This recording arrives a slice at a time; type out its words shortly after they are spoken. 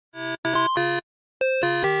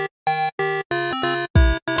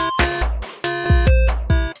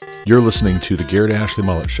You're listening to the Garrett Ashley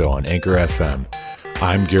Mullet Show on Anchor FM.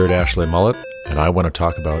 I'm Garrett Ashley Mullet, and I want to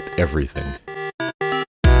talk about everything.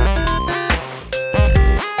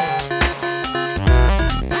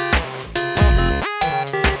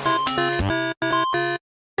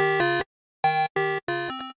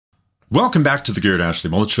 Welcome back to the Garrett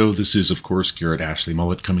Ashley Mullet Show. This is, of course, Garrett Ashley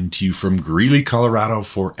Mullet coming to you from Greeley, Colorado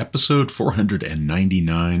for episode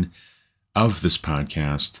 499 of this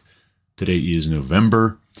podcast. Today is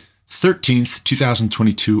November 13th,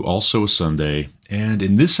 2022, also a Sunday. And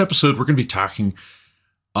in this episode, we're going to be talking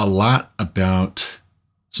a lot about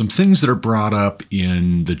some things that are brought up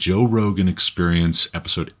in the Joe Rogan Experience,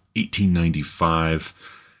 episode 1895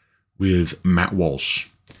 with Matt Walsh.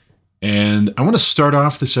 And I want to start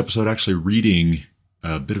off this episode actually reading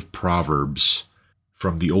a bit of Proverbs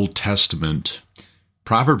from the Old Testament.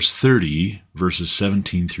 Proverbs 30, verses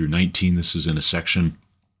 17 through 19. This is in a section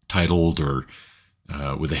titled or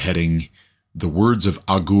with a heading, The Words of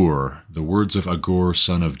Agur,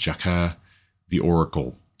 son of Jakeh, the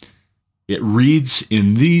Oracle. It reads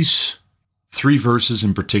in these three verses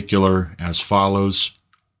in particular as follows: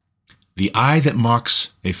 The eye that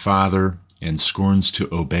mocks a father and scorns to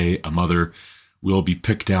obey a mother will be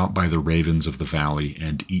picked out by the ravens of the valley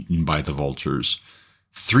and eaten by the vultures.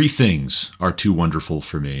 3 things are too wonderful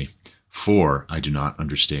for me, 4 I do not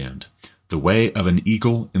understand. The way of an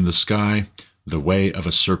eagle in the sky, the way of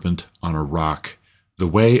a serpent on a rock, the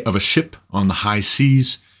way of a ship on the high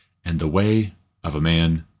seas, and the way of a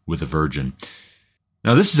man with a virgin.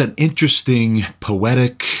 Now, this is an interesting,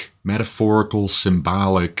 poetic, metaphorical,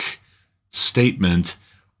 symbolic statement.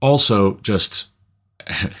 Also, just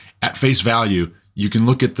at face value, you can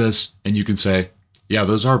look at this and you can say, yeah,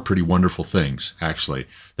 those are pretty wonderful things, actually.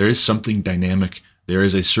 There is something dynamic. There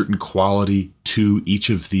is a certain quality to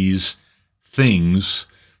each of these things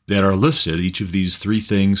that are listed, each of these 3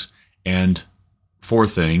 things and 4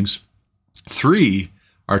 things. 3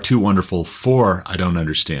 are too wonderful, 4 I don't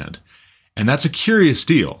understand. And that's a curious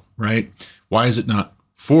deal, right? Why is it not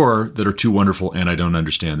 4 that are too wonderful and I don't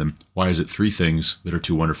understand them? Why is it 3 things that are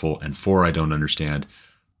too wonderful and 4 I don't understand?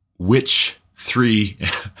 Which 3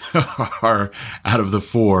 are out of the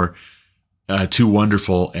 4 too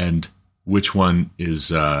wonderful, and which one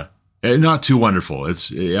is not too wonderful?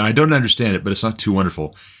 I don't understand it, but it's not too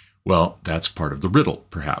wonderful. Well, that's part of the riddle,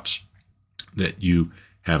 perhaps, that you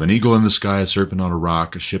have an eagle in the sky, a serpent on a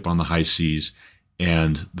rock, a ship on the high seas,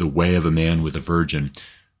 and the way of a man with a virgin.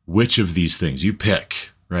 Which of these things? You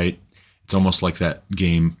pick, right? It's almost like that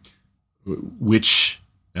game, which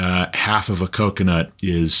half of a coconut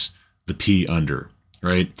is the pea under,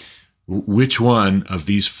 right? Which one of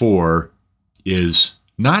these 4 is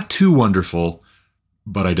not too wonderful,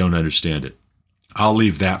 but I don't understand it? I'll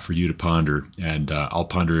leave that for you to ponder, and I'll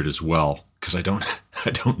ponder it as well, because I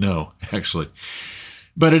don't know, actually.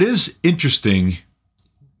 But it is interesting.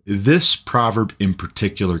 This proverb in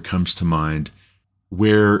particular comes to mind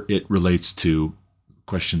where it relates to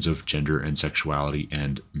questions of gender and sexuality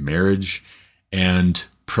and marriage and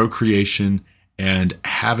procreation and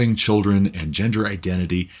having children and gender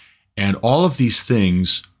identity. And all of these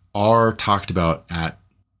things are talked about at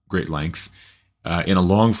great length in a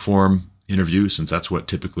long form interview, since that's what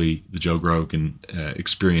typically the Joe Rogan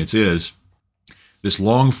Experience is. This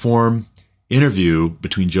long form interview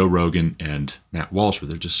between Joe Rogan and Matt Walsh, where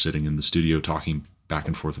they're just sitting in the studio talking back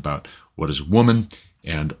and forth about what is a woman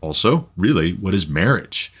and also really what is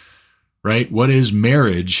marriage, right? What is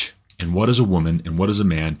marriage and what is a woman and what is a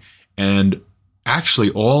man? And actually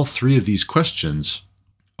all 3 of these questions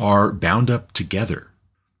are bound up together.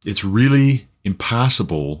 It's really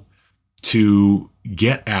impossible to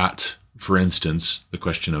get at, for instance, the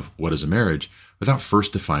question of what is a marriage without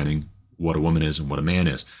first defining what a woman is and what a man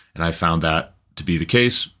is. And I found that to be the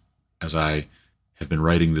case as I have been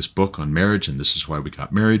writing this book on marriage, and this is why we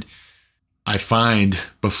got married. I find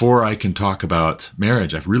before I can talk about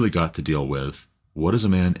marriage, I've really got to deal with what is a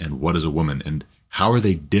man and what is a woman, and how are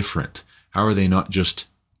they different? How are they not just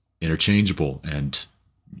interchangeable and,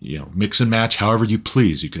 mix and match however you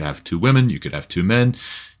please? You could have 2 women, you could have 2 men,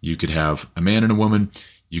 you could have a man and a woman,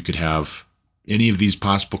 you could have any of these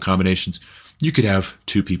possible combinations. You could have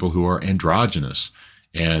 2 people who are androgynous,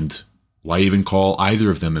 and why even call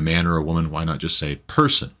either of them a man or a woman? Why not just say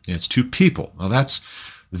person? It's 2 people. Well, that's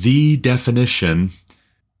the definition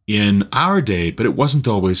in our day, but it wasn't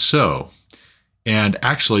always so. And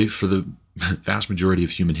actually, for the vast majority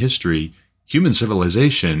of human history, human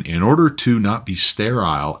civilization, in order to not be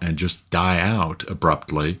sterile and just die out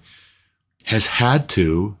abruptly, has had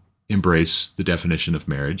to embrace the definition of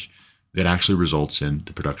marriage that actually results in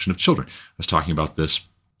the production of children. I was talking about this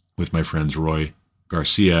with my friends Roy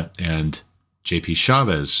Garcia and JP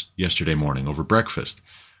Chavez yesterday morning over breakfast.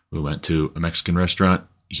 We went to a Mexican restaurant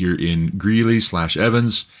here in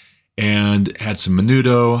Greeley/Evans and had some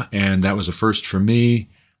menudo, and that was a first for me.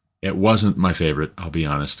 It wasn't my favorite, I'll be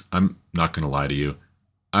honest. I'm not going to lie to you.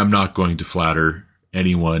 I'm not going to flatter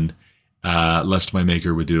anyone, lest my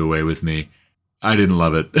maker would do away with me. I didn't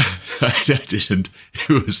love it. I didn't.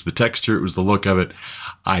 It was the texture. It was the look of it.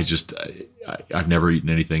 I've never eaten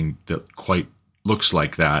anything that quite looks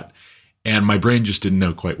like that. And my brain just didn't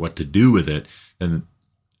know quite what to do with it. And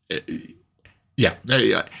yeah,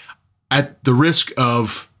 at the risk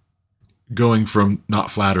of going from not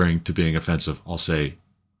flattering to being offensive, I'll say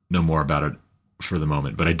no more about it for the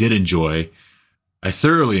moment. But I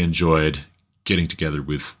thoroughly enjoyed getting together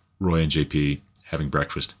with Roy and JP, having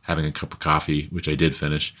breakfast, having a cup of coffee, which I did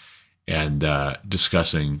finish, and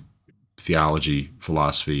discussing theology,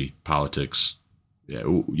 philosophy, politics,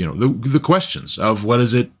 the questions of what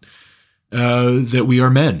is it that we are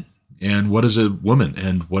men, and what is a woman,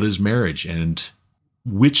 and what is marriage, and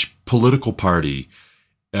which political party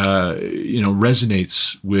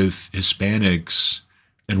resonates with Hispanics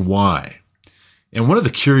and why. And one of the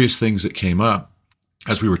curious things that came up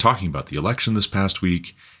as we were talking about the election this past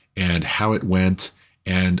week and how it went,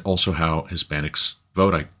 and also how Hispanics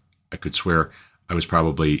vote, I could swear I was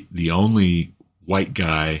probably the only white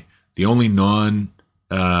guy, the only non-native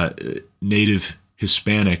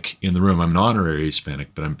Hispanic in the room. I'm an honorary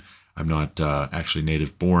Hispanic, but I'm not actually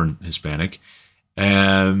native-born Hispanic.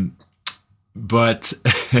 But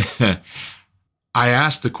I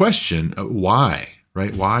asked the question, why,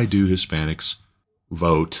 right? Why do Hispanics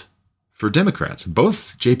vote for Democrats? And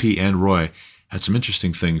both JP and Roy had some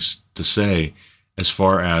interesting things to say as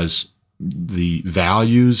far as the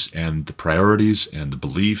values and the priorities and the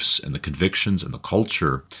beliefs and the convictions and the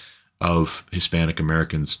culture of Hispanic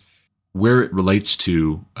Americans, where it relates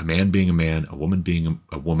to a man being a man, a woman being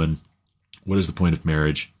a woman. What is the point of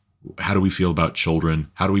marriage? How do we feel about children?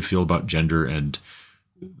 How do we feel about gender and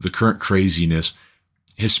the current craziness?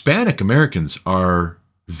 Hispanic Americans are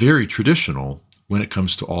very traditional when it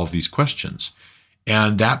comes to all of these questions.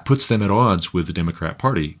 And that puts them at odds with the Democrat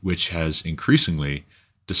Party, which has increasingly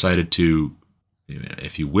decided to,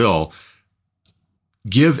 if you will,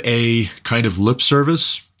 give a kind of lip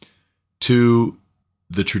service to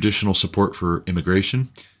the traditional support for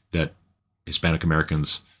immigration that Hispanic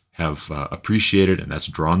Americans have appreciated, and that's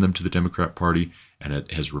drawn them to the Democrat Party, and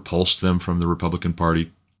it has repulsed them from the Republican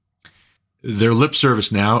Party. Their lip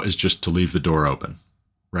service now is just to leave the door open,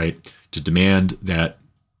 right? To demand that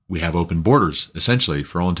we have open borders, essentially,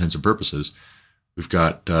 for all intents and purposes. We've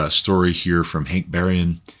got a story here from Hank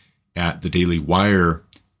Berrien at the Daily Wire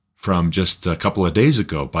from just a couple of days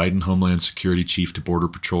ago. Biden Homeland Security Chief to Border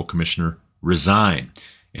Patrol Commissioner resign.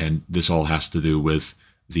 And this all has to do with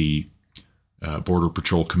the Border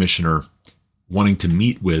Patrol Commissioner wanting to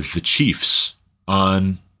meet with the chiefs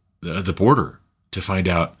on the border to find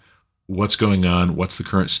out what's going on, what's the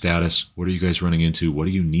current status, what are you guys running into, what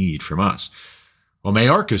do you need from us? Well,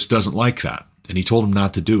 Mayorkas doesn't like that, and he told him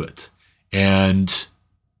not to do it. And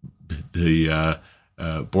the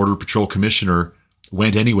Border Patrol Commissioner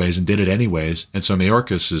went anyways and did it anyways. And so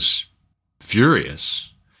Mayorkas is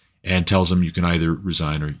furious and tells him you can either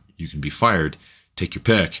resign or you can be fired. Take your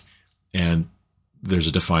pick. And there's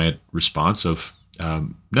a defiant response of,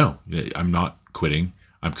 no, I'm not quitting.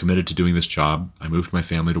 I'm committed to doing this job. I moved my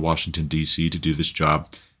family to Washington, D.C. to do this job.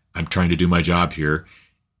 I'm trying to do my job here.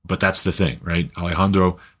 But that's the thing, right?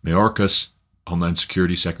 Alejandro Mayorkas, Homeland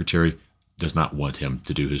Security Secretary, does not want him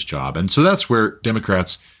to do his job. And so that's where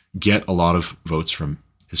Democrats get a lot of votes from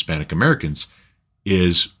Hispanic Americans,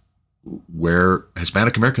 is where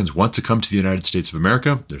Hispanic Americans want to come to the United States of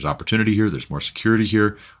America. There's opportunity here. There's more security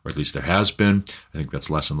here, or at least there has been. I think that's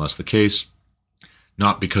less and less the case.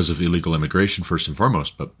 Not because of illegal immigration, first and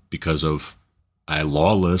foremost, but because of a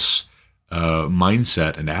lawless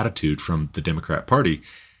mindset and attitude from the Democrat Party.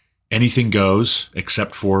 Anything goes,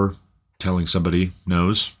 except for telling somebody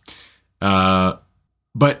no's.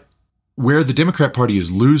 But where the Democrat Party is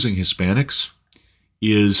losing Hispanics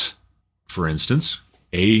is, for instance,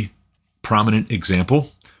 a prominent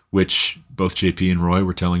example, which both JP and Roy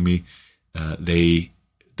were telling me they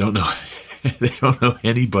don't know. They don't know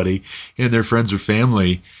anybody in their friends or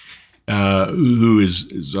family who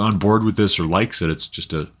is on board with this or likes it. It's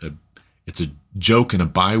just it's a joke and a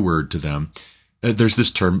byword to them. There's this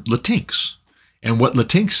term Latinx. And what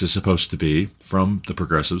Latinx is supposed to be from the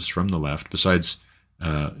progressives, from the left, besides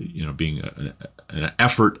being an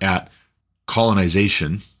effort at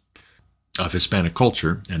colonization of Hispanic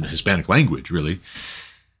culture and Hispanic language, really,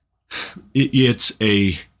 it's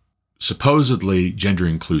a supposedly gender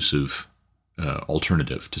inclusive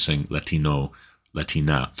alternative to saying Latino,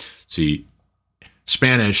 Latina. See,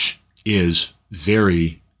 Spanish is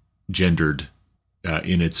very gendered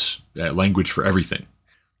in its language for everything.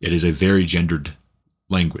 It is a very gendered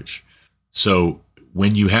language. So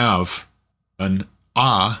when you have an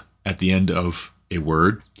a at the end of a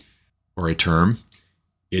word or a term,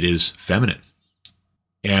 it is feminine.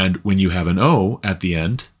 And when you have an o at the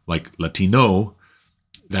end, like Latino,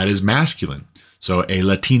 that is masculine. So a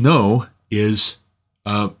Latino is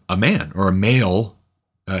a man or a male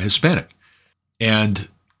Hispanic. And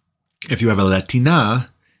if you have a Latina,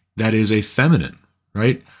 that is a feminine,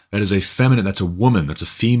 right? That is a feminine, that's a woman, that's a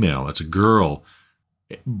female, that's a girl.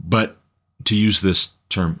 But to use this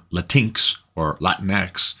term Latinx or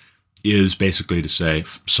Latinx is basically to say,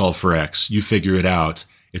 solve for X, you figure it out,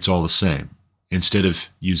 it's all the same. Instead of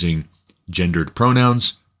using gendered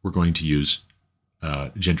pronouns, we're going to use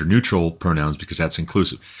gender neutral pronouns because that's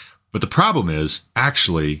inclusive. But the problem is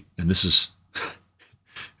actually, and this is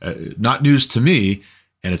not news to me,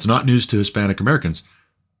 and it's not news to Hispanic Americans,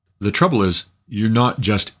 the trouble is you're not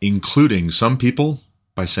just including some people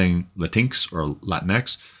by saying Latinx or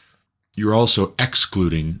Latinx, you're also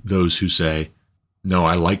excluding those who say, no,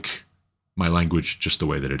 I like my language just the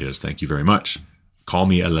way that it is. Thank you very much. Call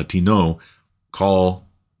me a Latino. Call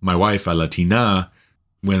my wife a Latina.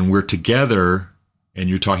 When we're together and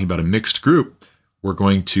you're talking about a mixed group, we're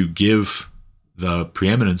going to give the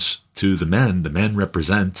preeminence to the men. The men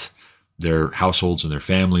represent their households and their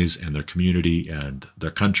families and their community and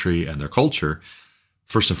their country and their culture.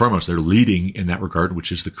 First and foremost, they're leading in that regard,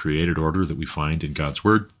 which is the created order that we find in God's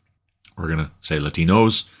word. We're going to say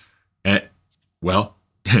Latinos. Well,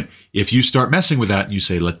 if you start messing with that and you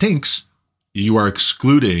say Latinx, you are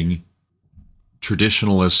excluding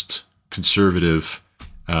traditionalist, conservative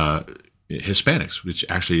Hispanics, which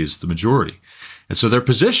actually is the majority. And so their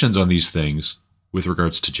positions on these things with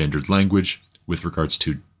regards to gendered language, with regards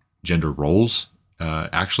to gender roles,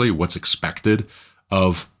 actually what's expected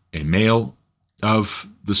of a male of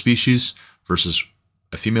the species versus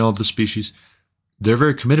a female of the species, they're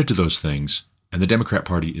very committed to those things, and the Democrat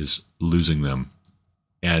Party is losing them.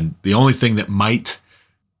 And the only thing that might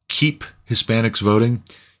keep Hispanics voting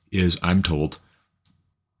is, I'm told,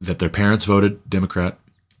 that their parents voted Democrat,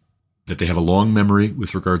 that they have a long memory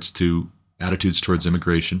with regards to attitudes towards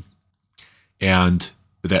immigration, and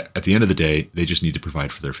that at the end of the day, they just need to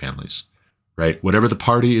provide for their families, right? Whatever the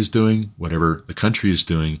party is doing, whatever the country is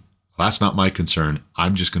doing, well, that's not my concern.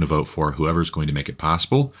 I'm just going to vote for whoever's going to make it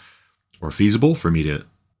possible or feasible for me to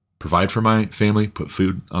provide for my family, put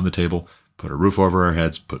food on the table, put a roof over our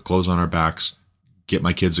heads, put clothes on our backs, get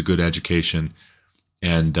my kids a good education,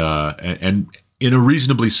 and in a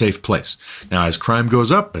reasonably safe place. Now, as crime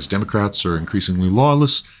goes up, as Democrats are increasingly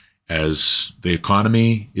lawless, as the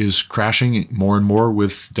economy is crashing more and more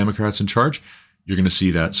with Democrats in charge, you're going to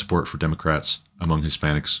see that support for Democrats among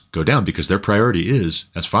Hispanics go down because their priority is,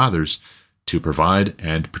 as fathers, to provide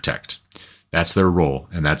and protect. That's their role,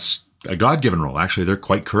 and that's a God-given role. Actually, they're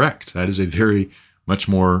quite correct. That is a very much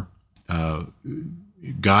more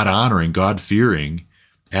God-honoring, God-fearing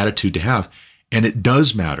attitude to have. And it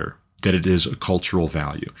does matter that it is a cultural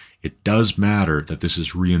value. It does matter that this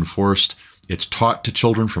is reinforced. It's taught to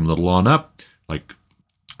children from little on up. Like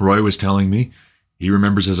Roy was telling me, he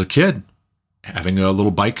remembers as a kid having a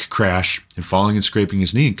little bike crash and falling and scraping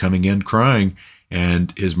his knee and coming in crying,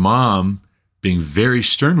 and his mom being very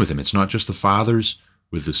stern with him. It's not just the fathers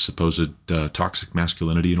with this supposed toxic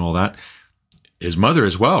masculinity and all that. His mother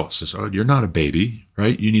as well says, oh, you're not a baby,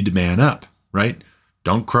 right? You need to man up, right?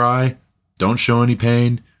 Don't cry. Don't show any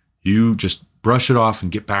pain. You just brush it off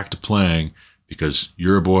and get back to playing because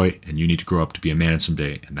you're a boy and you need to grow up to be a man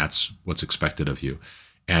someday. And that's what's expected of you.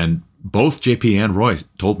 And both JP and Roy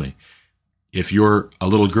told me, if you're a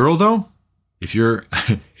little girl, though, if you're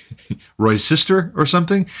Roy's sister or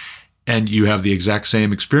something, and you have the exact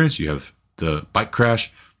same experience, you have the bike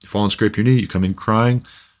crash, you fall and scrape your knee, you come in crying,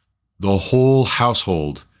 the whole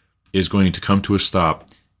household is going to come to a stop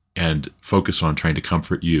and focus on trying to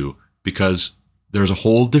comfort you because there's a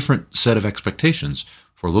whole different set of expectations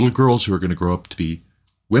for little girls who are going to grow up to be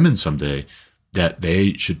women someday, that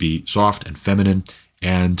they should be soft and feminine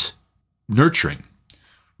and nurturing,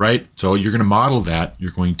 right? So you're going to model that.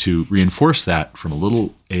 You're going to reinforce that from a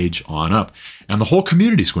little age on up. And the whole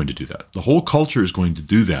community is going to do that. The whole culture is going to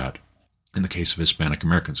do that in the case of Hispanic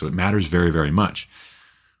Americans. So it matters very, very much.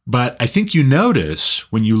 But I think you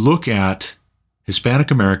notice when you look at Hispanic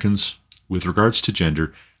Americans with regards to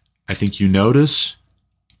gender, I think you notice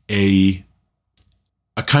a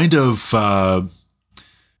kind of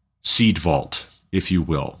seed vault, if you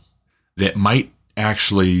will. that might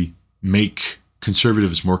actually make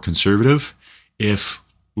conservatives more conservative if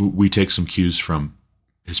we take some cues from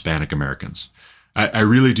Hispanic Americans. I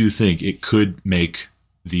really do think it could make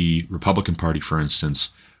the Republican Party, for instance,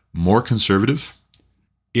 more conservative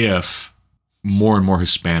if more and more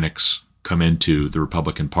Hispanics come into the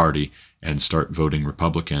Republican Party and start voting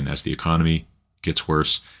Republican as the economy gets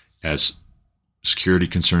worse, as security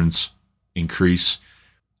concerns increase.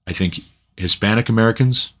 I think Hispanic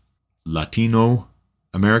Americans, Latino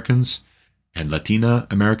Americans, and Latina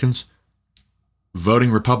Americans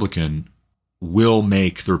voting Republican will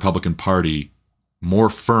make the Republican Party more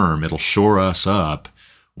firm. It'll shore us up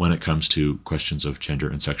when it comes to questions of gender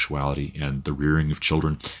and sexuality and the rearing of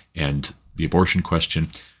children and the abortion question.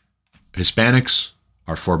 Hispanics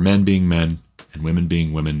are for men being men and women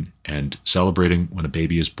being women and celebrating when a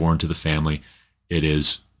baby is born to the family. It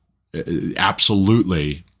is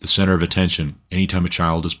absolutely the center of attention anytime a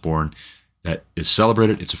child is born. That is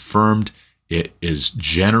celebrated, it's affirmed, it is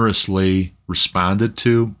generously responded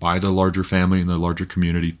to by the larger family and the larger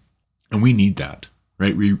community. And we need that,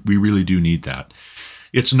 right? We really do need that.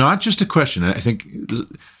 It's not just a question. I think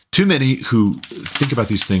too many who think about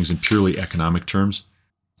these things in purely economic terms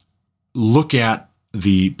look at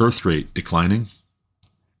the birth rate declining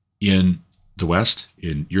in the West,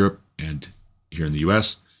 in Europe, and here in the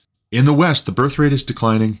US. In the West, the birth rate is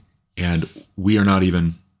declining, and we are not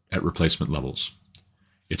even at replacement levels.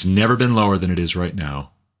 It's never been lower than it is right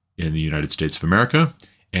now in the United States of America,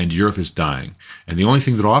 and Europe is dying. And the only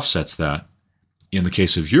thing that offsets that, in the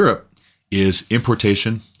case of Europe, is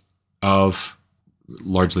importation of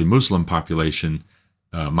largely Muslim population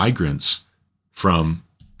migrants from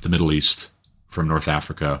the Middle East, from North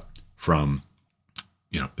Africa, from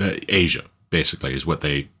Asia, basically, is what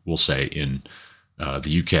they will say in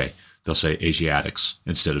the UK. They'll say Asiatics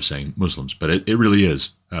instead of saying Muslims. But it really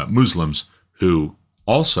is Muslims who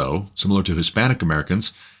also, similar to Hispanic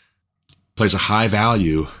Americans, place a high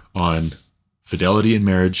value on fidelity in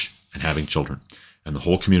marriage and having children. And the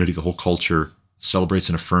whole community, the whole culture celebrates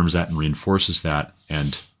and affirms that and reinforces that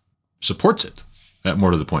and supports it,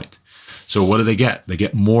 more to the point. So what do they get? They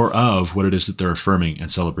get more of what it is that they're affirming and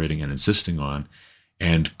celebrating and insisting on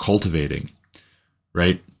and cultivating,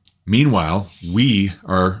 right? Meanwhile, we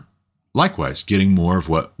are likewise getting more of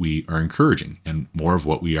what we are encouraging and more of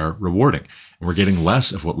what we are rewarding. And we're getting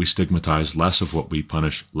less of what we stigmatize, less of what we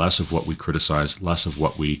punish, less of what we criticize, less of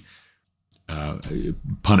what we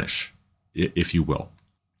punish, if you will.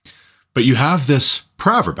 But you have this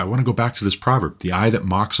proverb. I want to go back to this proverb. The eye that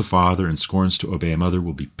mocks a father and scorns to obey a mother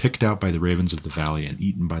will be picked out by the ravens of the valley and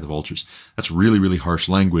eaten by the vultures. That's really, really harsh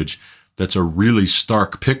language. That's a really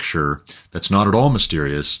stark picture. That's not at all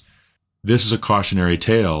mysterious. This is a cautionary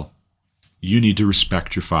tale. You need to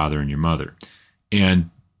respect your father and your mother. And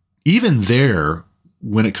even there,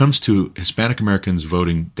 when it comes to Hispanic Americans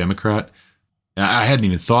voting Democrat, I hadn't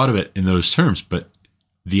even thought of it in those terms, but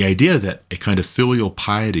the idea that a kind of filial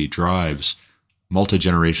piety drives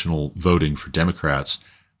multi-generational voting for Democrats,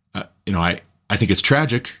 I think it's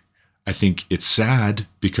tragic. I think it's sad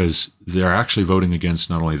because they're actually voting against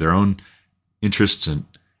not only their own interests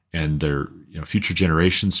and their future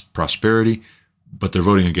generations' prosperity, but they're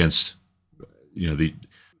voting against the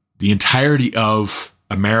entirety of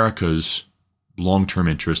America's long-term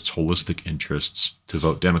interests, holistic interests to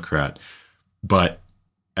vote Democrat. But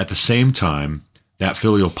at the same time, that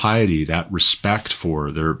filial piety, that respect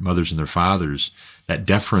for their mothers and their fathers, that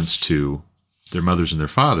deference to their mothers and their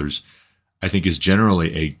fathers, I think is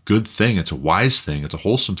generally a good thing. It's a wise thing. It's a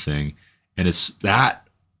wholesome thing. And it's that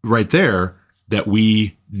right there that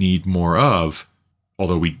we need more of,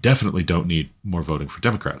 although we definitely don't need more voting for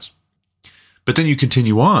Democrats. But then you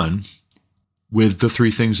continue on with the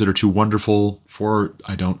three things that are too wonderful for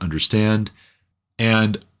I don't understand.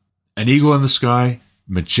 And an eagle in the sky,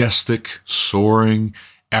 majestic, soaring,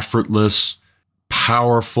 effortless,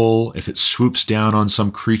 powerful. If it swoops down on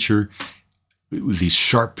some creature with these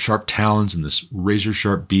sharp, sharp talons and this razor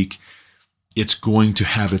sharp beak, it's going to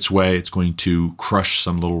have its way. It's going to crush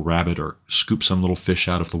some little rabbit or scoop some little fish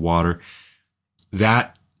out of the water.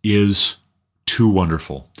 That is too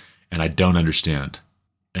wonderful. And I don't understand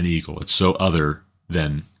an eagle. It's so other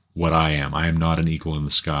than what I am. I am not an eagle in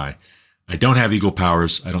the sky. I don't have eagle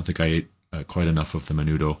powers. I don't think I ate quite enough of the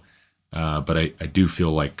menudo. But I do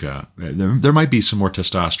feel like there might be some more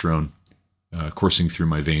testosterone coursing through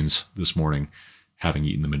my veins this morning, having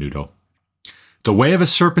eaten the menudo. The way of a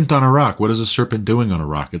serpent on a rock. What is a serpent doing on a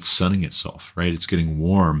rock? It's sunning itself, right? It's getting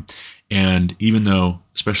warm. And even though,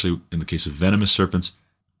 especially in the case of venomous serpents,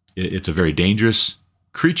 it's a very dangerous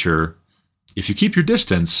creature. If you keep your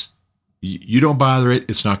distance, You don't bother it,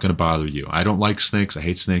 it's not going to bother you. I don't like snakes. I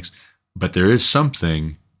hate snakes. But there is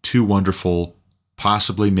something too wonderful,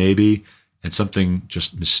 possibly, maybe, and something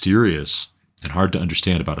just mysterious and hard to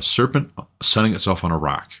understand about a serpent sunning itself on a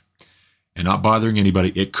rock and not bothering anybody.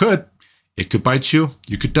 It could bite you.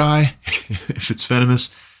 You could die if it's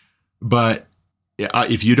venomous. But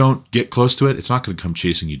if you don't get close to it, it's not going to come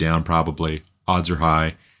chasing you down, probably. Odds are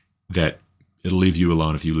high that it'll leave you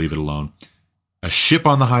alone if you leave it alone. A ship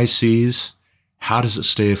on the high seas, how does it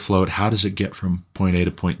stay afloat? How does it get from point A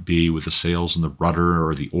to point B with the sails and the rudder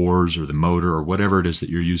or the oars or the motor or whatever it is that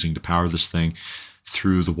you're using to power this thing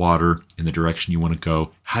through the water in the direction you want to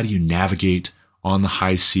go? How do you navigate on the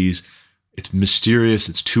high seas? It's mysterious.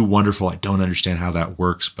 It's too wonderful. I don't understand how that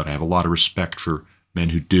works, but I have a lot of respect for men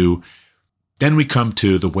who do. Then we come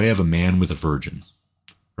to the way of a man with a virgin,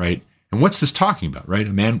 right? And what's this talking about, right?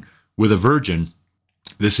 A man with a virgin.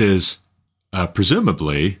 This is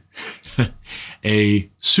presumably a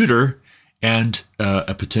suitor and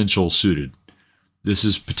a potential suited. This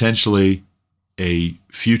is potentially a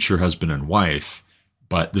future husband and wife,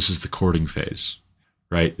 but this is the courting phase,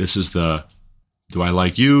 right? This is the, do I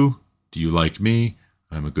like you? Do you like me?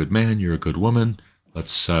 I'm a good man. You're a good woman.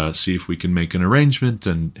 Let's see if we can make an arrangement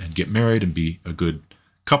and get married and be a good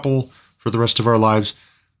couple for the rest of our lives.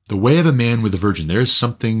 The way of a man with a virgin, there is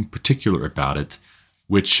something particular about it,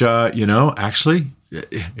 which, actually,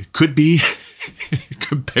 it could be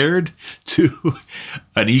compared to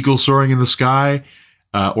an eagle soaring in the sky,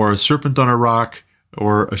 or a serpent on a rock,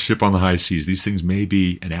 or a ship on the high seas. These things may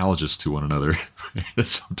be analogous to one another.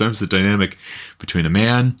 Sometimes the dynamic between a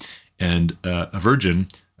man and a virgin,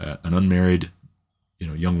 an unmarried,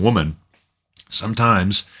 young woman,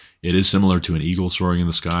 sometimes it is similar to an eagle soaring in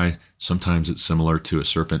the sky. Sometimes it's similar to a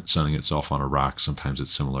serpent sunning itself on a rock. Sometimes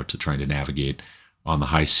it's similar to trying to navigate on the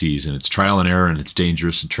high seas, and it's trial and error, and it's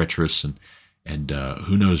dangerous and treacherous, and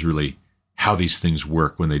who knows really how these things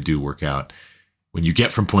work when they do work out, when you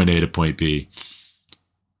get from point A to point B.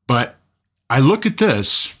 But I look at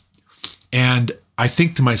this and I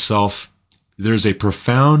think to myself, there's a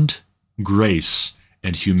profound grace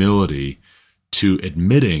and humility to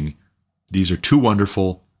admitting these are too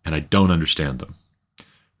wonderful and I don't understand them,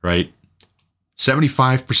 right?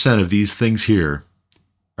 75% of these things here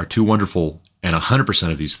are too wonderful, and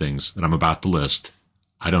 100% of these things that I'm about to list,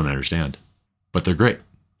 I don't understand. But they're great,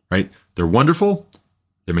 right? They're wonderful,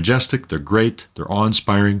 they're majestic, they're great, they're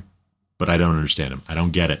awe-inspiring, but I don't understand them. I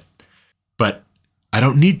don't get it. But I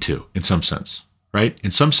don't need to, in some sense, right?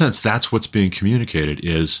 In some sense, that's what's being communicated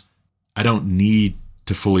is I don't need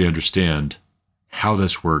to fully understand how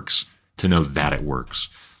this works to know that it works,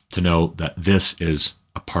 to know that this is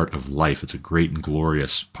a part of life. It's a great and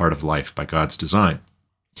glorious part of life by God's design.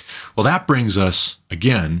 Well, that brings us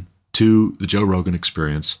again to the Joe Rogan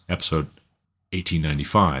Experience, episode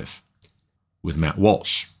 1895 with Matt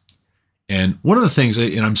Walsh. And one of the things,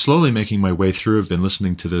 and I'm slowly making my way through, I've been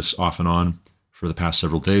listening to this off and on for the past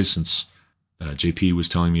several days since JP was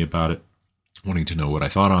telling me about it, wanting to know what I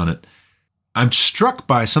thought on it. I'm struck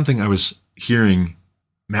by something I was hearing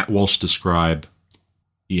Matt Walsh describe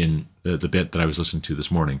in the bit that I was listening to this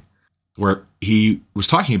morning, where he was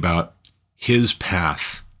talking about his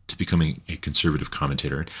path to becoming a conservative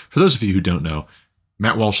commentator. And for those of you who don't know,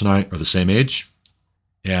 Matt Walsh and I are the same age,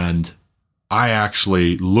 and I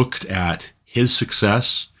actually looked at his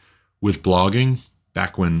success with blogging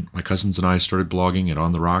back when my cousins and I started blogging at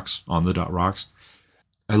On the Rocks.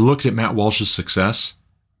 I looked at Matt Walsh's success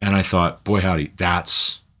and I thought, boy, howdy,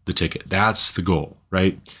 that's the ticket. That's the goal,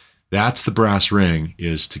 right? That's the brass ring,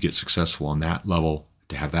 is to get successful on that level,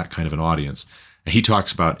 to have that kind of an audience. And he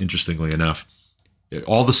talks about, interestingly enough,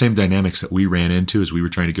 all the same dynamics that we ran into as we were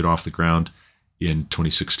trying to get off the ground in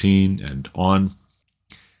 2016 and on.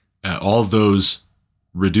 All of those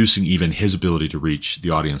reducing even his ability to reach the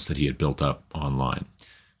audience that he had built up online.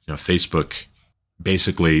 Facebook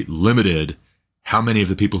basically limited how many of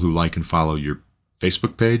the people who like and follow your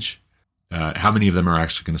Facebook page, how many of them are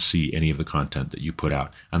actually going to see any of the content that you put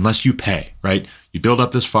out, unless you pay, right? You build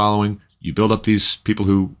up this following, you build up these people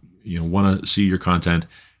who want to see your content,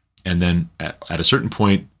 and then at a certain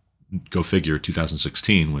point, go figure,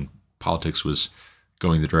 2016, when politics was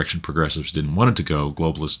going the direction progressives didn't want it to go,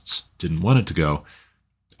 globalists didn't want it to go,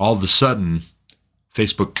 all of a sudden,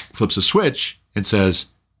 Facebook flips a switch and says,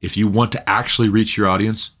 if you want to actually reach your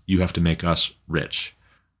audience, you have to make us rich,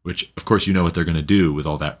 which, of course, you know what they're going to do with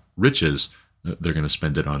all that riches. They're going to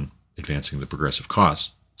spend it on advancing the progressive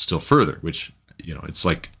cause still further, which, it's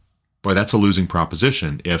like, boy, that's a losing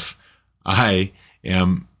proposition. If I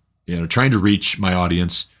am, trying to reach my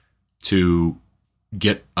audience to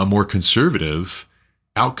get a more conservative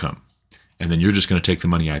outcome. and then you're just going to take the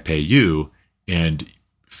money I pay you and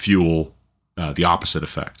fuel the opposite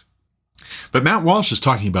effect. But Matt Walsh is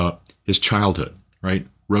talking about his childhood, right?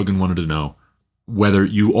 Rogan wanted to know whether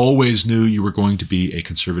you always knew you were going to be a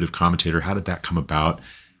conservative commentator. How did that come about?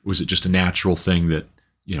 Was it just a natural thing that,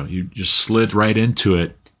 you just slid right into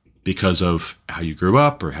it because of how you grew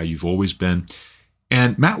up or how you've always been?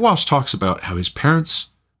 And Matt Walsh talks about how his parents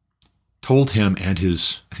told him and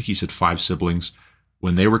his, I think he said 5 siblings,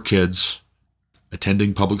 when they were kids,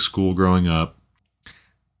 attending public school growing up,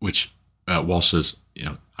 which Walsh says,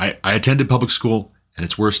 I attended public school and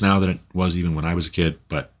it's worse now than it was even when I was a kid,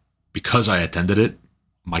 but because I attended it,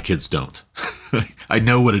 my kids don't. I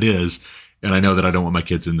know what it is, and I know that I don't want my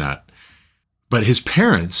kids in that. But his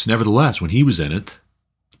parents, nevertheless, when he was in it,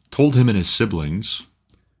 told him and his siblings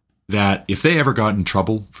that if they ever got in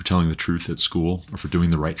trouble for telling the truth at school or for doing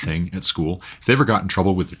the right thing at school, if they ever got in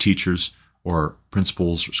trouble with their teachers or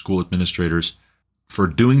principals or school administrators for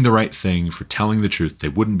doing the right thing, for telling the truth, they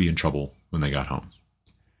wouldn't be in trouble when they got home.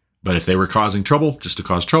 But if they were causing trouble just to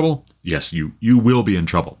cause trouble, yes, you will be in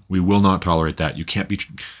trouble. We will not tolerate that. You can't be,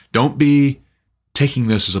 don't be taking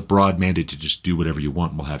this as a broad mandate to just do whatever you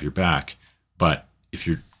want and we'll have your back. But if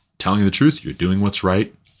you're telling the truth, you're doing what's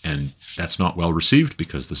right, and that's not well received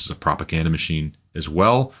because this is a propaganda machine as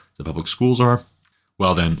well, the public schools are,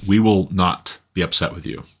 well, then we will not be upset with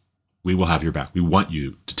you. We will have your back. We want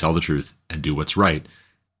you to tell the truth and do what's right,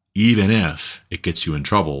 even if it gets you in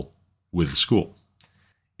trouble with the school.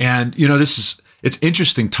 And, it's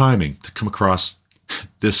interesting timing to come across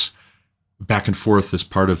this back and forth, this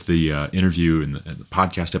part of the interview and the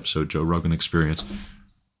podcast episode, Joe Rogan Experience,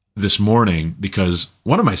 this morning, because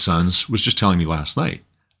one of my sons was just telling me last night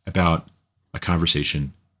about a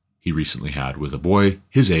conversation he recently had with a boy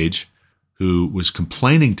his age who was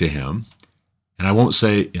complaining to him. And I won't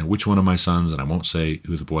say which one of my sons, and I won't say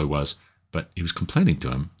who the boy was, but he was complaining to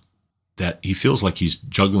him that he feels like he's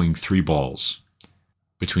juggling 3 balls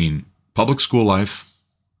between public school life,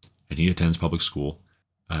 and he attends public school,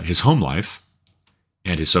 his home life,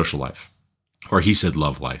 and his social life. Or he said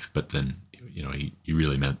love life, but then, he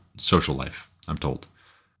really meant social life, I'm told.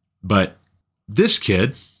 But this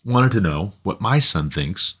kid wanted to know what my son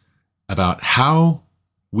thinks about how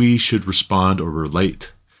we should respond or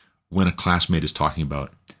relate when a classmate is talking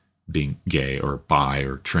about being gay or bi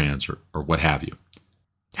or trans or what have you.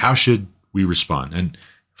 How should we respond? And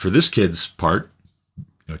for this kid's part,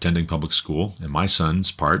 attending public school, and my son's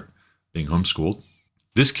part, being homeschooled,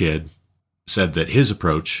 this kid said that his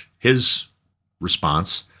approach, his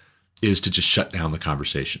response, is to just shut down the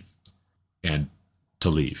conversation and to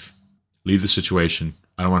leave the situation.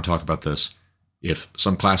 I don't want to talk about this. If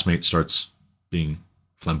some classmate starts being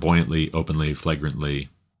flamboyantly, openly, flagrantly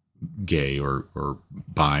gay or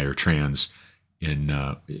bi or trans in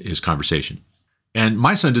his conversation. And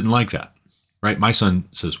my son didn't like that, right? My son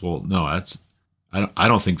says, well, no, I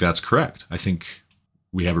don't think that's correct. I think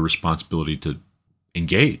we have a responsibility to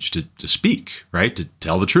engage, to speak, right? To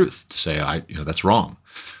tell the truth, to say, that's wrong,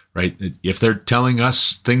 right? If they're telling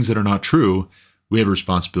us things that are not true, we have a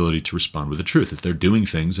responsibility to respond with the truth. If they're doing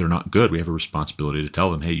things that are not good, we have a responsibility to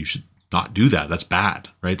tell them, hey, you should not do that. That's bad,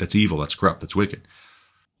 right? That's evil. That's corrupt. That's wicked.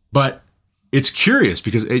 But it's curious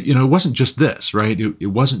because, it wasn't just this, right? It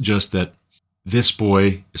wasn't just that this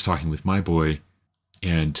boy is talking with my boy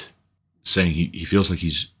and saying he feels like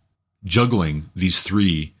he's juggling these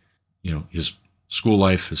 3, his school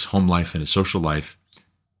life, his home life, and his social life.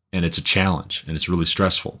 And it's a challenge and it's really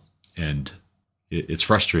stressful and it's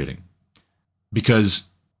frustrating because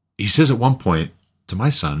he says at one point to my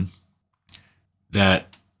son that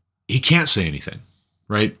he can't say anything,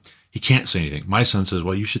 right? He can't say anything. My son says,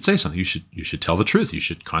 well, you should say something. You should tell the truth. You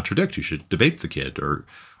should contradict. You should debate the kid or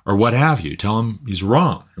what have you. Tell him he's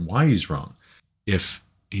wrong and why he's wrong if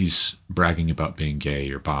he's bragging about being gay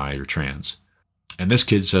or bi or trans. And this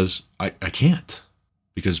kid says, I can't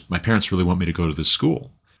because my parents really want me to go to this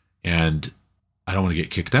school and I don't want to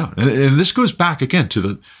get kicked out. And this goes back again to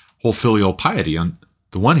the whole filial piety. On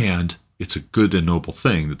the one hand, it's a good and noble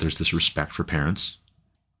thing that there's this respect for parents,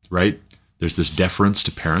 right? There's this deference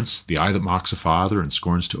to parents. The eye that mocks a father and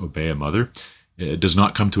scorns to obey a mother, it does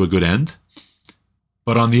not come to a good end.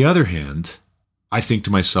 But on the other hand, I think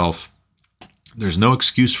to myself, there's no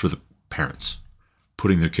excuse for the parents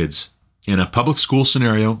putting their kids in a public school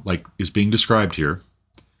scenario like is being described here,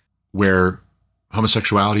 where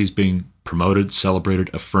homosexuality is being promoted, celebrated,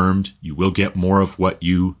 affirmed. You will get more of what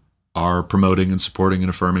you are promoting and supporting and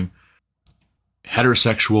affirming.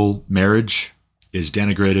 Heterosexual marriage is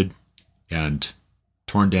denigrated and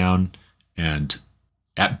torn down and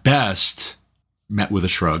at best met with a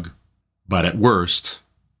shrug, but at worst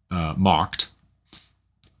mocked,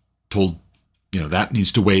 told, that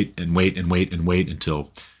needs to wait and wait and wait and wait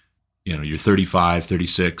until, you're 35,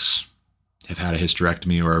 36, have had a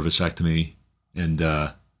hysterectomy or a vasectomy and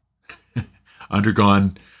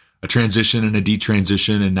undergone a transition and a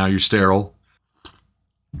detransition, and now you're sterile.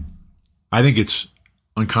 I think it's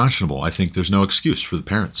unconscionable. I think there's no excuse for the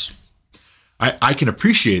parents. I can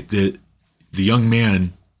appreciate the young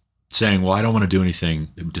man saying, well, I don't want to do anything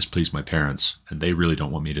that would displease my parents, and they really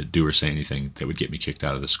don't want me to do or say anything that would get me kicked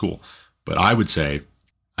out of the school. But I would say,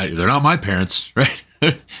 they're not my parents, right?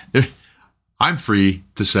 I'm free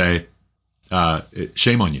to say,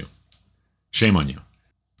 shame on you. Shame on you.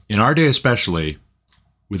 In our day especially,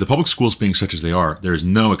 with the public schools being such as they are, there's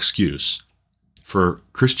no excuse for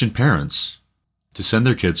Christian parents to send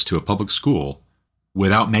their kids to a public school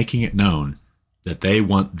without making it known that they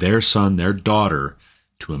want their son, their daughter,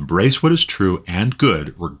 to embrace what is true and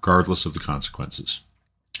good, regardless of the consequences.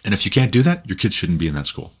 And if you can't do that, your kids shouldn't be in that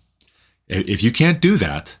school. If you can't do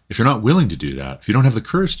that, if you're not willing to do that, if you don't have the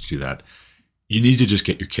courage to do that, you need to just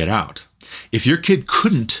get your kid out. If your kid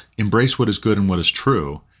couldn't embrace what is good and what is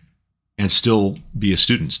true and still be a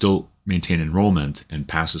student, still maintain enrollment and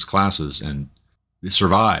pass his classes and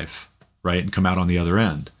survive, right, and come out on the other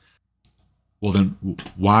end, well, then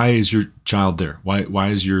why is your child there? Why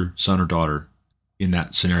is your son or daughter in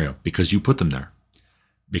that scenario? Because you put them there.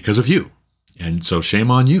 Because of you. And so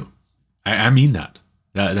shame on you. I mean that.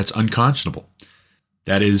 That's unconscionable.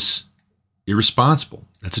 That is irresponsible.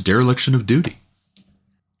 That's a dereliction of duty.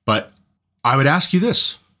 But I would ask you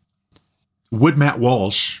this. Would Matt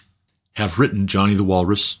Walsh have written Johnny the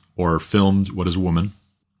Walrus or filmed What is a Woman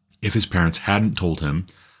if his parents hadn't told him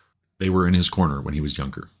they were in his corner when he was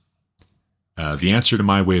younger? The answer to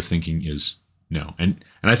my way of thinking is no. And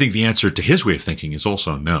I think the answer to his way of thinking is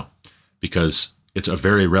also no, because it's a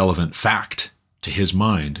very relevant fact to his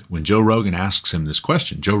mind when Joe Rogan asks him this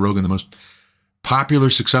question. Joe Rogan, the most popular,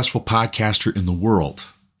 successful podcaster in the world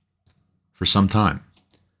for some time.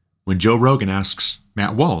 When Joe Rogan asks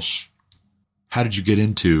Matt Walsh, how did you get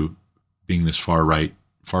into being this far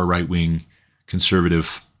right-wing,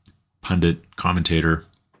 conservative pundit, commentator?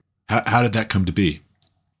 How did that come to be?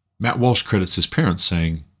 Matt Walsh credits his parents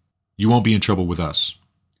saying, you won't be in trouble with us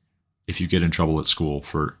if you get in trouble at school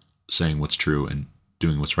for saying what's true and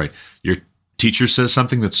doing what's right. Your teacher says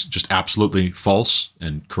something that's just absolutely false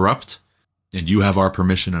and corrupt, and you have our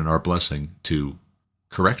permission and our blessing to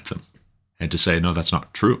correct them and to say, no, that's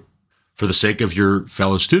not true. For the sake of your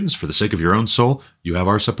fellow students, for the sake of your own soul, you have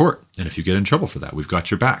our support. And if you get in trouble for that, we've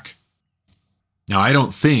got your back. Now, I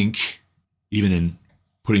don't think, even in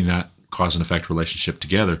putting that cause and effect relationship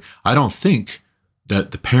together, I don't think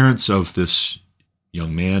that the parents of this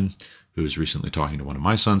young man who was recently talking to one of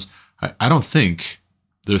my sons, I don't think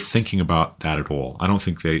they're thinking about that at all. I don't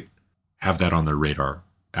think they have that on their radar,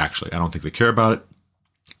 actually. I don't think they care about it.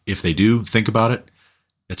 If they do think about it,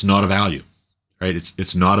 it's not a value, right?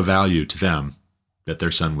 It's not a value to them that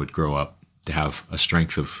their son would grow up to have a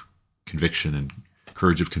strength of conviction and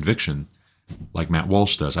courage of conviction like Matt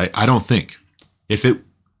Walsh does. I don't think. If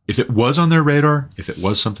it was on their radar, if it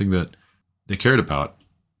was something that they cared about,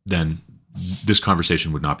 then this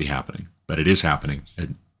conversation would not be happening. But it is happening,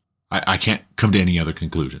 and I can't come to any other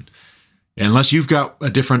conclusion. Unless you've got a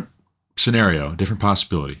different scenario, a different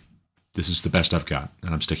possibility, this is the best I've got,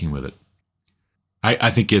 and I'm sticking with it. I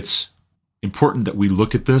think it's important that we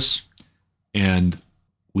look at this and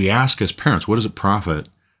we ask as parents, what does it profit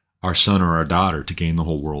our son or our daughter to gain the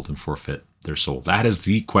whole world and forfeit their soul? That is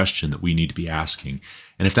the question that we need to be asking.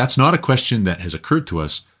 And if that's not a question that has occurred to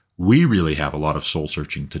us, we really have a lot of soul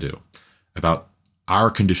searching to do about our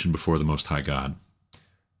condition before the Most High God.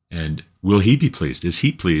 And will he be pleased? Is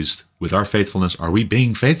he pleased with our faithfulness? Are we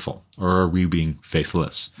being faithful, or are we being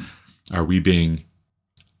faithless? Are we being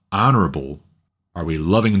honorable? Are we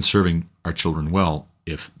loving and serving our children well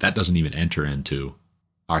if that doesn't even enter into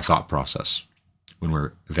our thought process when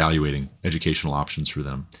we're evaluating educational options for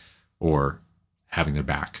them or having their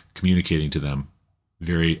back, communicating to them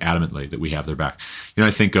very adamantly that we have their back?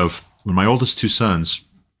 I think of when my oldest two sons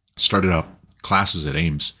started up classes at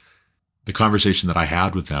Ames, the conversation that I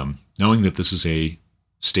had with them, knowing that this is a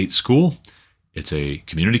state school, it's a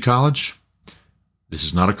community college, this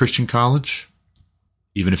is not a Christian college.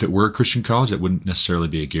 Even if it were a Christian college, that wouldn't necessarily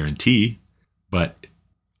be a guarantee. But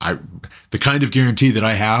the kind of guarantee that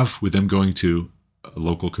I have with them going to a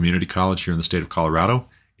local community college here in the state of Colorado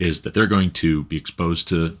is that they're going to be exposed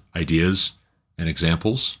to ideas and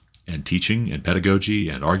examples and teaching and pedagogy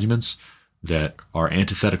and arguments that are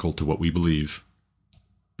antithetical to what we believe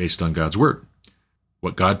based on God's word.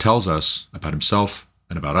 What God tells us about himself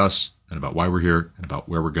and about us and about why we're here and about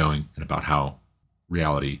where we're going and about how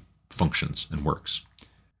reality functions and works.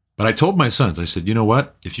 But I told my sons, I said, you know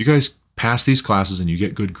what? If you guys pass these classes and you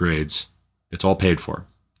get good grades, it's all paid for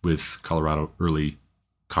with Colorado Early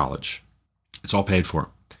College. It's all paid for.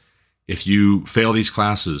 If you fail these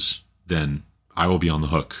classes, then I will be on the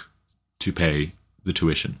hook to pay the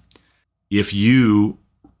tuition. If you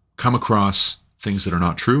come across things that are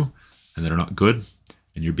not true and that are not good,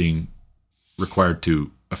 and you're being required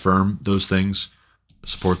to affirm those things,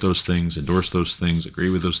 support those things, endorse those things, agree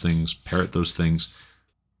with those things, parrot those things,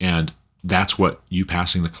 and that's what you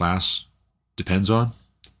passing the class depends on,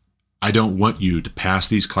 I don't want you to pass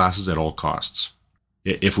these classes at all costs.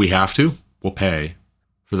 If we have to, we'll pay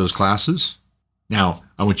for those classes. Now,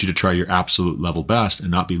 I want you to try your absolute level best and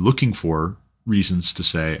not be looking for reasons to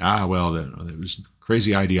say, well, there was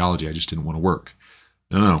crazy ideology, I just didn't want to work.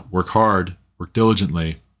 No, work hard, work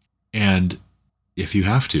diligently, and if you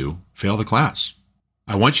have to, fail the class.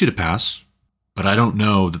 I want you to pass, but I don't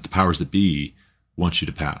know that the powers that be want you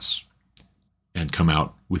to pass and come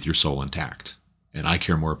out with your soul intact. And I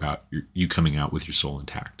care more about you coming out with your soul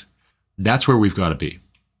intact. That's where we've got to be,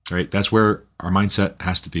 right? That's where our mindset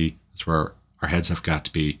has to be. That's where our heads have got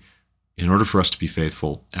to be in order for us to be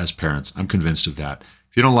faithful as parents. I'm convinced of that.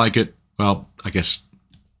 If you don't like it, well, I guess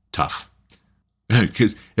tough.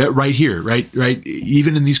 Because right here, right,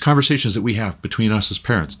 even in these conversations that we have between us as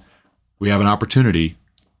parents, we have an opportunity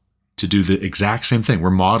to do the exact same thing. We're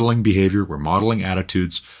modeling behavior. We're modeling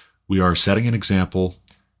attitudes. We are setting an example.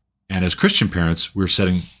 And as Christian parents, we're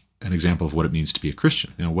setting an example of what it means to be a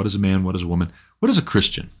Christian. What is a man? What is a woman? What is a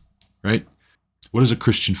Christian, right? What is a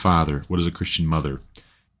Christian father? What is a Christian mother?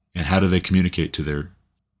 And how do they communicate to their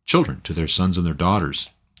children, to their sons and their daughters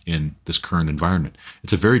in this current environment?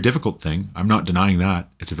 It's a very difficult thing. I'm not denying that.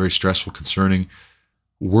 It's a very stressful, concerning,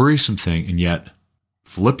 worrisome thing. And yet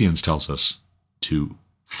Philippians tells us to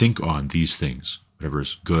think on these things, whatever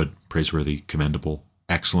is good, praiseworthy, commendable,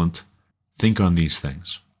 excellent. Think on these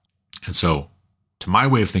things. And so, to my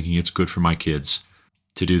way of thinking, it's good for my kids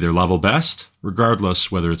to do their level best,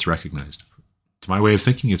 regardless whether it's recognized. To my way of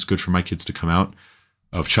thinking, it's good for my kids to come out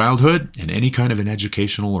of childhood and any kind of an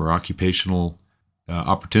educational or occupational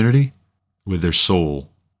opportunity with their soul.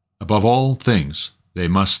 Above all things, they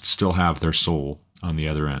must still have their soul on the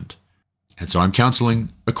other end. And so I'm counseling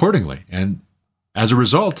accordingly. And as a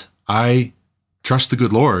result, I trust the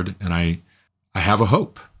good Lord and I have a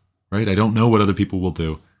hope, right? I don't know what other people will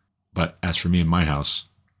do. But as for me and my house,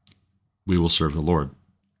 we will serve the Lord.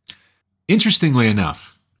 Interestingly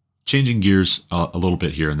enough, changing gears a little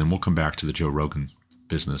bit here, and then we'll come back to the Joe Rogan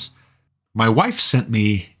business. My wife sent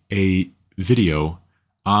me a video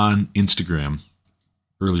on Instagram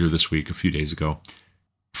earlier this week, a few days ago,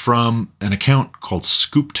 from an account called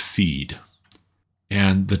Scooped Feed.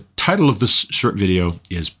 And the title of this short video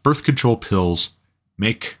is Birth Control Pills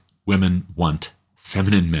Make Women Want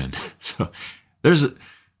Feminine Men. So there's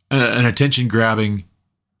an attention-grabbing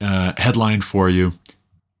headline for you.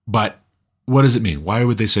 But what does it mean? Why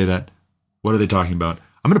would they say that? What are they talking about?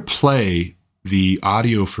 I'm going to play the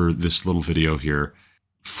audio for this little video here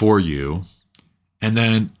for you. And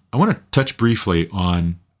then I want to touch briefly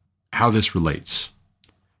on how this relates.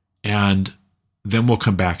 And then we'll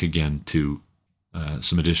come back again to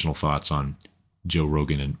some additional thoughts on Joe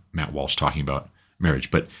Rogan and Matt Walsh talking about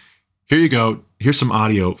marriage. But here you go. Here's some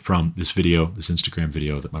audio from this video, this Instagram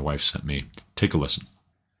video that my wife sent me. Take a listen.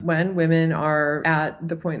 When women are at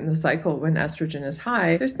the point in the cycle when estrogen is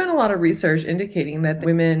high, there's been a lot of research indicating that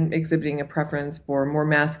women exhibiting a preference for more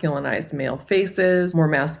masculinized male faces, more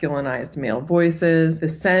masculinized male voices, the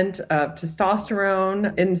scent of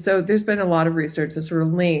testosterone. And so there's been a lot of research that sort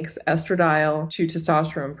of links estradiol to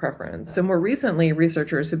testosterone preference. So more recently,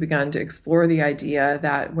 researchers have begun to explore the idea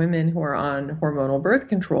that women who are on hormonal birth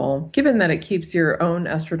control, given that it keeps your own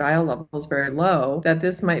estradiol levels very low, that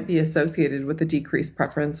this might be associated with a decreased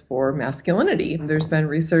preference for masculinity. There's been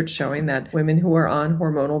research showing that women who are on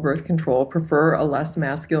hormonal birth control prefer a less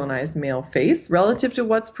masculinized male face relative to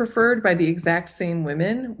what's preferred by the exact same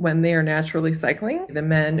women when they are naturally cycling. The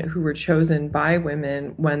men who were chosen by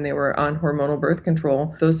women when they were on hormonal birth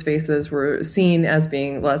control, those faces were seen as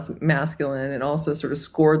being less masculine and also sort of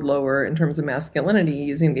scored lower in terms of masculinity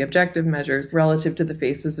using the objective measures relative to the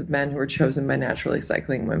faces of men who were chosen by naturally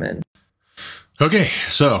cycling women. Okay,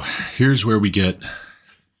 so here's where we get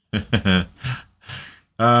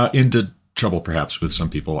into trouble perhaps with some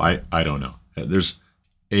people. I don't know. There's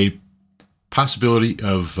a possibility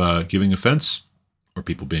of giving offense or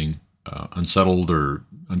people being unsettled or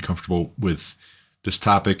uncomfortable with this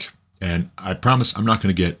topic. And I promise I'm not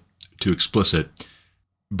going to get too explicit,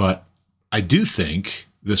 but I do think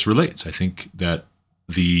this relates. I think that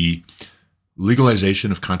the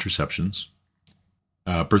legalization of contraceptions,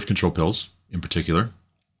 birth control pills in particular,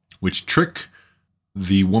 which trick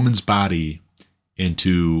the woman's body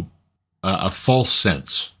into a false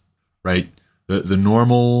sense, right? The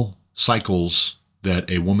normal cycles that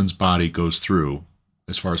a woman's body goes through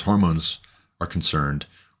as far as hormones are concerned,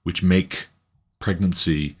 which make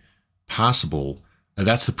pregnancy possible,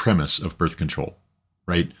 that's the premise of birth control,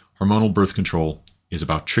 right? Hormonal birth control is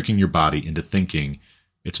about tricking your body into thinking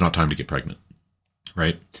it's not time to get pregnant,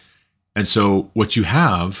 right? And so what you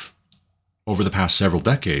have over the past several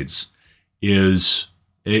decades is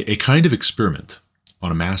a kind of experiment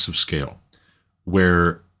on a massive scale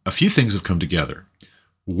where a few things have come together.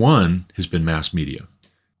 One has been mass media.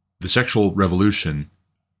 The sexual revolution,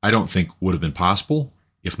 I don't think would have been possible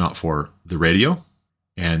if not for the radio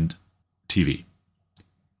and TV.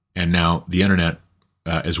 And now the internet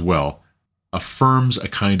as well affirms a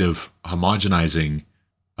kind of homogenizing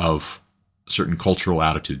of certain cultural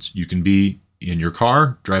attitudes. You can be in your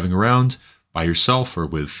car driving around by yourself or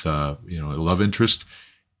with a love interest,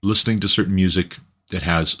 listening to certain music that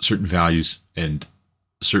has certain values and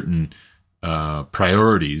certain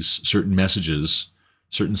priorities, certain messages,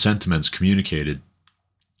 certain sentiments communicated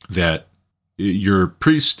that your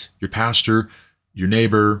priest, your pastor, your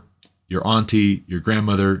neighbor, your auntie, your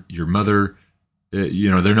grandmother, your mother,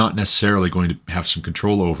 they're not necessarily going to have some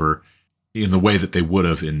control over in the way that they would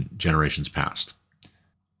have in generations past.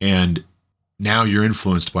 And now you're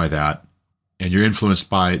influenced by that, and you're influenced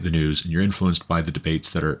by the news, and you're influenced by the debates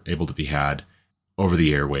that are able to be had over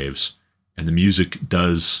the airwaves. And the music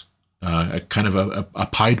does a kind of a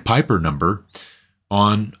Pied Piper number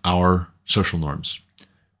on our social norms.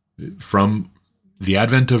 From the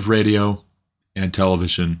advent of radio and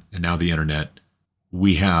television and now the internet,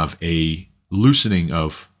 we have a loosening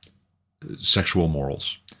of sexual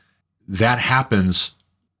morals. That happens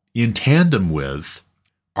in tandem with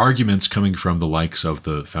arguments coming from the likes of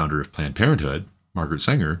the founder of Planned Parenthood, Margaret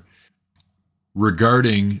Sanger,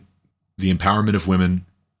 regarding the empowerment of women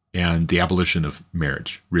and the abolition of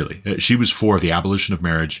marriage, really. She was for the abolition of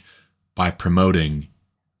marriage by promoting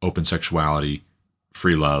open sexuality,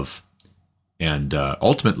 free love, and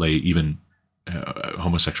ultimately even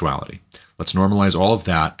homosexuality. Let's normalize all of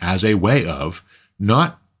that as a way of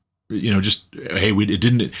not, just, hey, it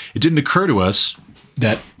didn't occur to us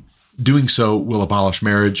that doing so will abolish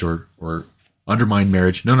marriage or undermine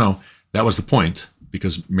marriage. No, that was the point,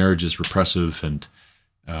 because marriage is repressive and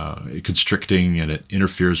constricting, and it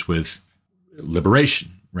interferes with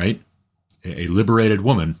liberation, right? A liberated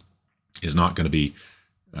woman is not going to be,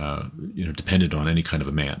 dependent on any kind of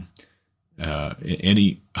a man.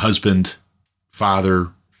 Any husband,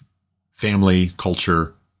 father, family,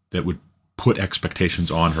 culture that would put expectations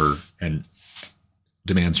on her and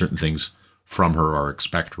demand certain things from her or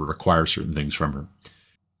expect or require certain things from her.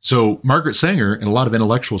 So Margaret Sanger and a lot of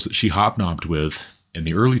intellectuals that she hobnobbed with in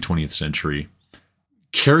the early 20th century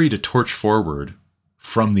carried a torch forward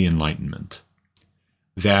from the Enlightenment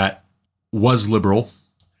that was liberal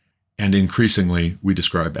and increasingly we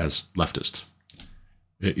describe as leftist.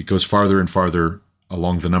 It goes farther and farther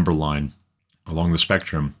along the number line, along the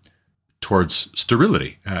spectrum, towards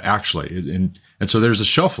sterility, actually. And so there's a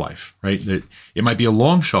shelf life, right? It might be a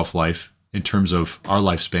long shelf life in terms of our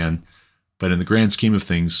lifespan, but in the grand scheme of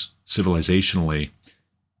things, civilizationally,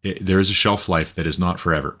 there is a shelf life that is not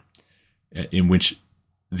forever, in which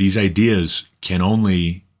these ideas can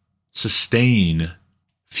only sustain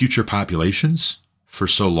future populations for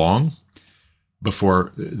so long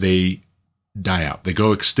before they die out. They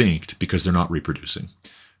go extinct because they're not reproducing,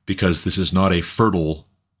 because this is not a fertile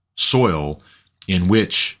soil in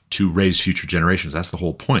which to raise future generations. That's the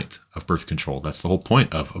whole point of birth control. That's the whole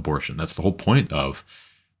point of abortion. That's the whole point of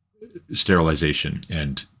sterilization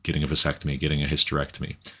and getting a vasectomy, getting a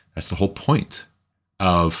hysterectomy. That's the whole point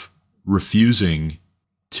of refusing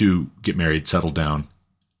to get married, settle down,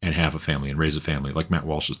 and have a family and raise a family, like Matt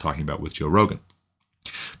Walsh is talking about with Joe Rogan.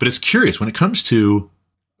 But it's curious when it comes to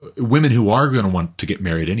women who are going to want to get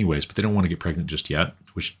married anyways, but they don't want to get pregnant just yet,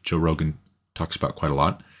 which Joe Rogan talks about quite a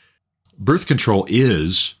lot. Birth control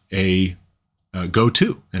is a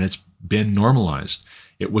go-to, and it's been normalized.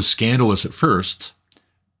 It was scandalous at first,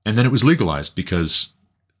 and then it was legalized because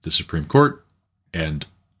the Supreme Court and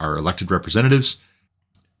our elected representatives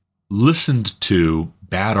listened to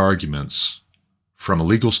bad arguments from a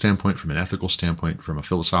legal standpoint, from an ethical standpoint, from a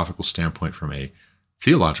philosophical standpoint, from a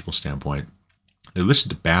theological standpoint. They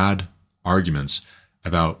listened to bad arguments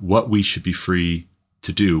about what we should be free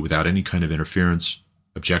to do without any kind of interference,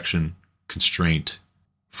 objection, constraint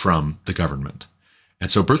from the government.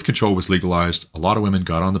 And so birth control was legalized. A lot of women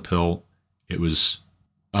got on the pill. It was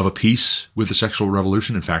of a piece with the sexual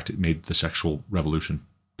revolution. In fact, it made the sexual revolution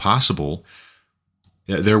possible.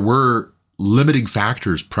 There were limiting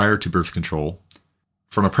factors prior to birth control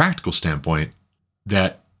from a practical standpoint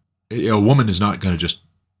that a woman is not going to just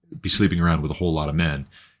be sleeping around with a whole lot of men,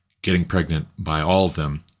 getting pregnant by all of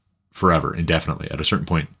them forever, indefinitely. At a certain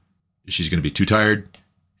point, she's going to be too tired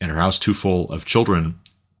and her house too full of children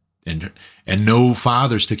and no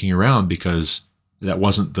father sticking around, because that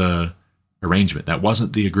wasn't the arrangement. That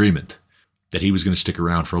wasn't the agreement that he was going to stick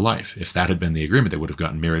around for life. If that had been the agreement, they would have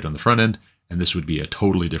gotten married on the front end, and this would be a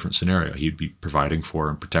totally different scenario. He'd be providing for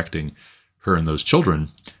and protecting her and those children,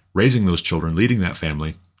 raising those children, leading that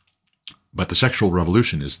family. But the sexual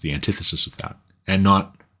revolution is the antithesis of that, and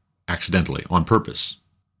not accidentally, on purpose,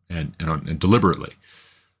 and deliberately,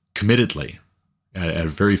 committedly, at a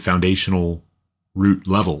very foundational root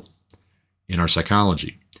level in our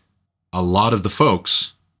psychology. A lot of the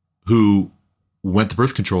folks who went the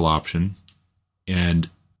birth control option and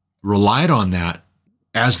relied on that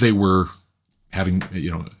as they were having,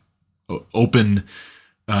 open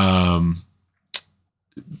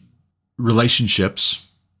relationships,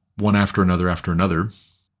 one after another,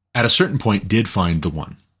 at a certain point did find the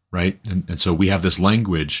one, right? And so we have this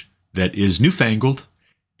language that is newfangled,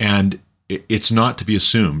 and it's not to be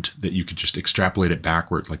assumed that you could just extrapolate it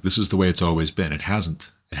backward. Like, this is the way it's always been. It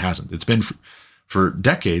hasn't. It's been for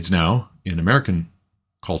decades now in American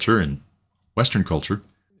culture and Western culture,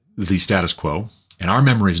 the status quo. And our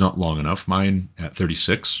memory is not long enough. Mine at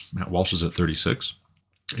 36, Matt Walsh's at 36,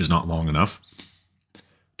 is not long enough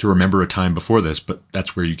to remember a time before this. But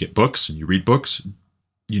that's where you get books and you read books.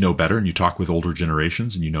 You know better, and you talk with older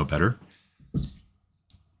generations and you know better.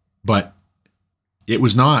 But it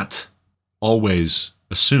was not always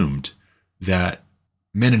assumed that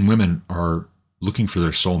men and women are looking for their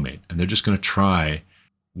soulmate, and they're just going to try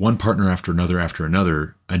one partner after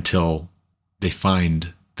another until they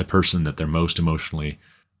find the person that they're most emotionally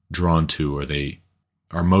drawn to, or they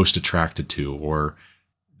are most attracted to, or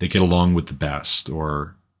they get along with the best,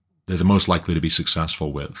 or they're the most likely to be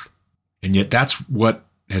successful with. And yet that's what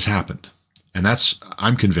has happened. And that's,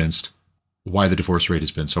 I'm convinced, why the divorce rate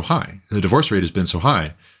has been so high. The divorce rate has been so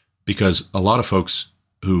high because a lot of folks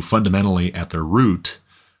who fundamentally at their root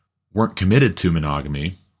weren't committed to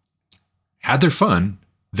monogamy had their fun,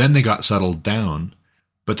 then they got settled down,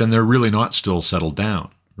 but then they're really not still settled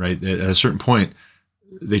down, right? At a certain point,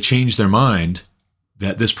 they change their mind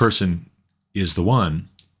that this person is the one,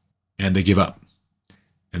 and they give up.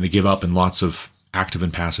 And they give up in lots of active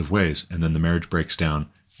and passive ways, and then the marriage breaks down,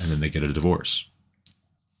 and then they get a divorce.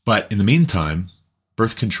 But in the meantime,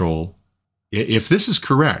 birth control, if this is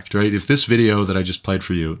correct, right? If this video that I just played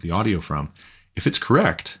for you, the audio from, if it's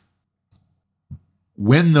correct,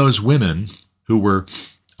 when those women who were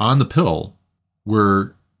on the pill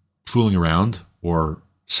were fooling around or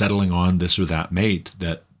settling on this or that mate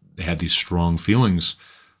that they had these strong feelings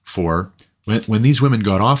for, when these women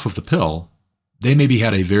got off of the pill, they maybe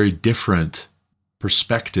had a very different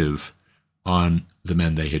perspective on the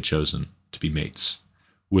men they had chosen to be mates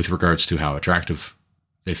with regards to how attractive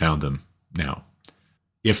they found them now.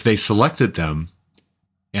 If they selected them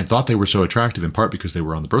and thought they were so attractive in part because they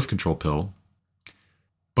were on the birth control pill,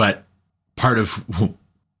 but part of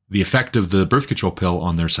the effect of the birth control pill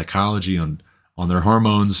on their psychology, on their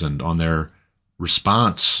hormones, and on their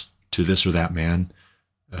response to this or that man,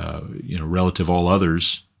 relative all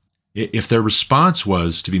others, if their response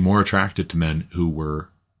was to be more attracted to men who were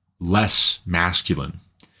less masculine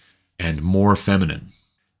and more feminine,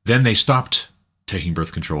 then they stopped taking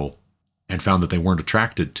birth control and found that they weren't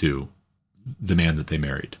attracted to the man that they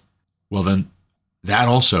married. Well, then that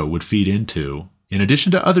also would feed into, in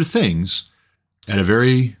addition to other things, at a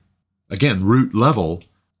very, again, root level,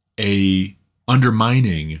 a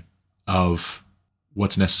undermining of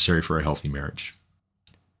what's necessary for a healthy marriage.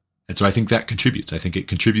 And so I think that contributes. I think it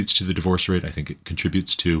contributes to the divorce rate. I think it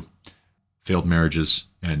contributes to failed marriages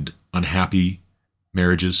and unhappy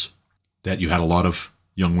marriages, that you had a lot of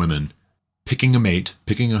young women picking a mate,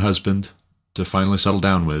 picking a husband to finally settle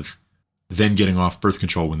down with, then getting off birth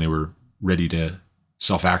control when they were ready to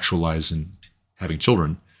self-actualize and having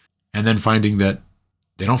children, and then finding that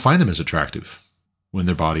they don't find them as attractive when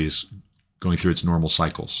their body is going through its normal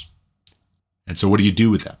cycles. And so what do you do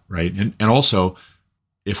with that, right? And also,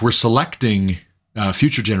 if we're selecting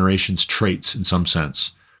future generations' traits in some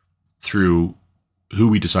sense through who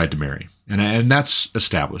we decide to marry, and that's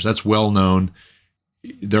established, that's well known.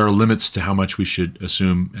 There are limits to how much we should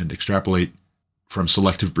assume and extrapolate from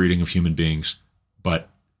selective breeding of human beings, but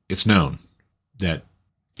it's known that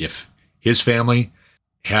if his family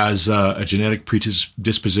has a genetic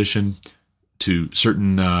predisposition to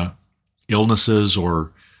certain illnesses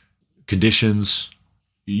or conditions,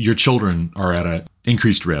 your children are at an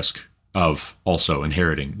increased risk of also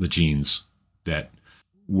inheriting the genes that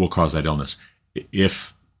will cause that illness.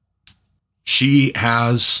 If she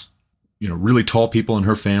has, really tall people in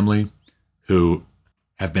her family who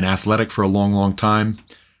have been athletic for a long, long time,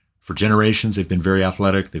 for generations, they've been very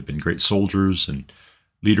athletic, they've been great soldiers and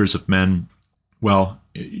leaders of men. Well,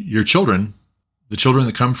 your children, the children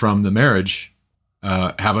that come from the marriage,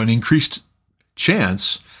 have an increased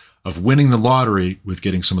chance of winning the lottery with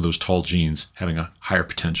getting some of those tall genes, having a higher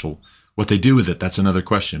potential. What they do with it, that's another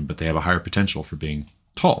question, but they have a higher potential for being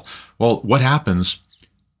tall. Well, what happens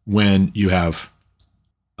when you have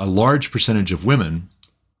a large percentage of women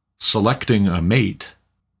selecting a mate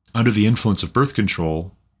under the influence of birth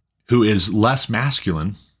control who is less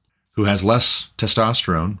masculine, who has less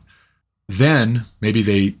testosterone? Then maybe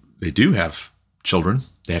they do have children,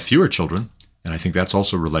 they have fewer children, and I think that's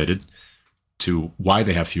also related to why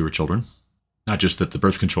they have fewer children. Not just that the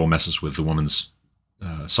birth control messes with the woman's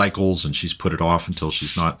cycles and she's put it off until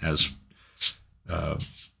she's not as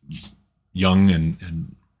young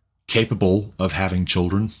and capable of having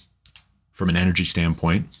children from an energy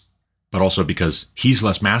standpoint, but also because he's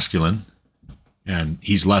less masculine and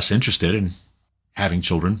he's less interested in having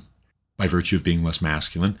children by virtue of being less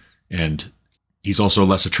masculine. And he's also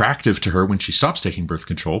less attractive to her when she stops taking birth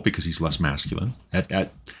control because he's less masculine. At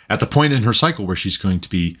the point in her cycle where she's going to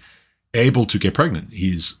be able to get pregnant,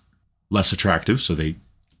 he's less attractive, so they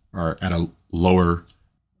are at a lower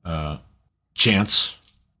chance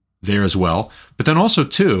there as well. But then also,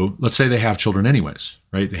 too, let's say they have children anyways,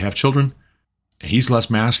 right? They have children, and he's less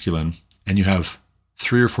masculine, and you have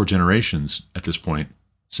 3 or 4 generations at this point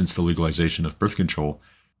since the legalization of birth control,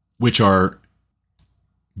 which are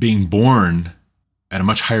being born at a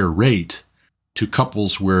much higher rate to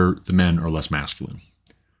couples where the men are less masculine.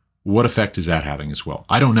 What effect is that having as well?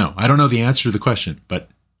 I don't know. I don't know the answer to the question, but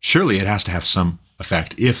surely it has to have some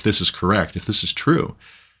effect if this is correct, if this is true,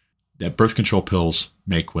 that birth control pills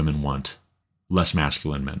make women want less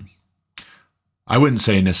masculine men. I wouldn't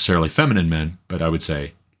say necessarily feminine men, but I would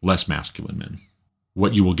say less masculine men.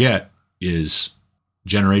 What you will get is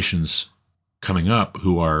generations coming up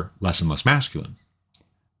who are less and less masculine,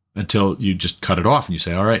 until you just cut it off and you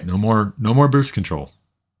say, all right, no more birth control.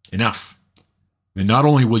 Enough. And not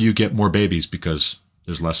only will you get more babies because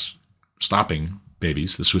there's less stopping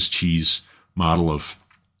babies, the Swiss cheese model of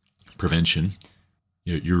prevention,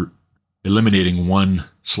 you're eliminating one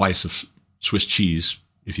slice of Swiss cheese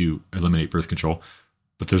if you eliminate birth control,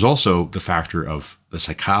 but there's also the factor of the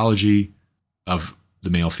psychology of the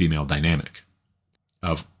male-female dynamic,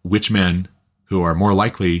 of which men who are more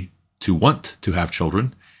likely to want to have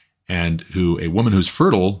children and who a woman who's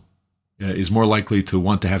fertile is more likely to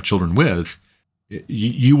want to have children with.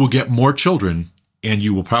 You will get more children, and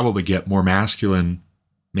you will probably get more masculine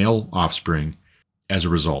male offspring as a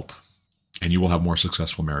result, and you will have more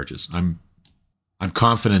successful marriages. I'm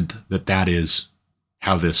confident that that is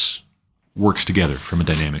how this works together from a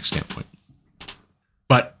dynamic standpoint.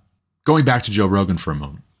 But going back to Joe Rogan for a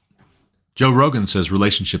moment, Joe Rogan says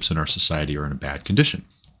relationships in our society are in a bad condition.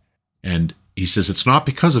 And he says it's not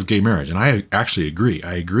because of gay marriage. And I actually agree.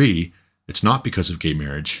 I agree it's not because of gay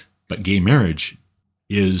marriage, but gay marriage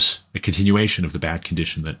is a continuation of the bad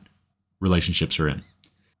condition that relationships are in.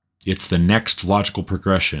 It's the next logical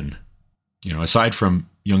progression. Aside from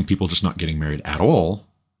young people just not getting married at all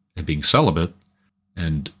and being celibate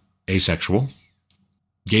and asexual,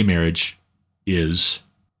 gay marriage is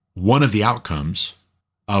one of the outcomes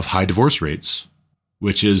of high divorce rates,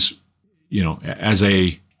 which is, as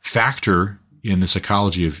a factor in the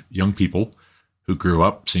psychology of young people who grew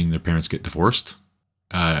up seeing their parents get divorced,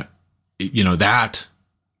 that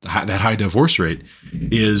high divorce rate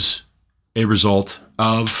is a result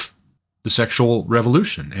of the sexual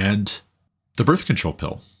revolution and the birth control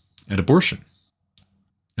pill and abortion.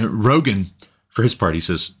 And Rogan, for his part, he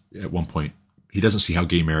says at one point, he doesn't see how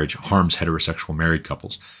gay marriage harms heterosexual married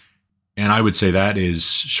couples. And I would say that is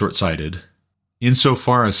short-sighted.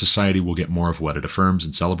 Insofar as society will get more of what it affirms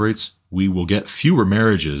and celebrates, we will get fewer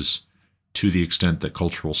marriages to the extent that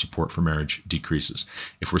cultural support for marriage decreases.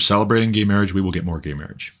 If we're celebrating gay marriage, we will get more gay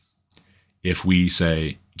marriage. If we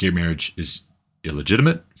say gay marriage is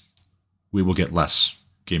illegitimate, we will get less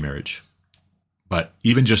gay marriage. But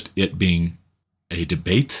even just it being a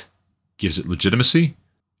debate gives it legitimacy.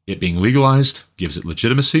 It being legalized gives it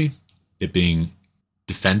legitimacy. It being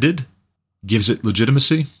defended gives it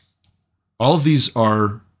legitimacy. All of these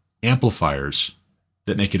are amplifiers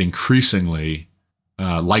that make it increasingly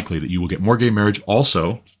likely that you will get more gay marriage.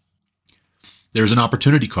 Also, there's an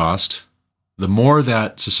opportunity cost. The more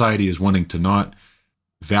that society is wanting to not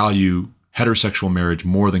value heterosexual marriage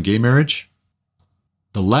more than gay marriage,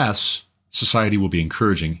 the less society will be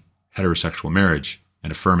encouraging heterosexual marriage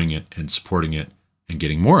and affirming it and supporting it and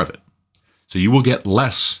getting more of it. So you will get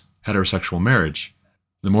less heterosexual marriage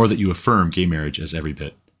the more that you affirm gay marriage as every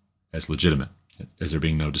bit as legitimate, as there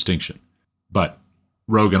being no distinction. But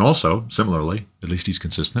Rogan also, similarly, at least he's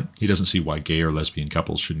consistent, he doesn't see why gay or lesbian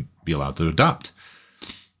couples shouldn't be allowed to adopt.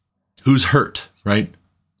 Who's hurt, right?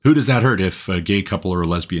 Who does that hurt if a gay couple or a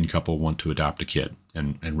lesbian couple want to adopt a kid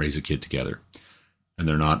and raise a kid together? And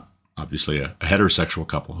they're not, obviously, a heterosexual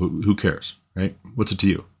couple. Who cares, right? What's it to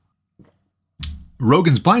you?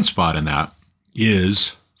 Rogan's blind spot in that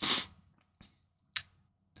is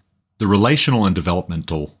the relational and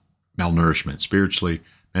developmental malnourishment, spiritually,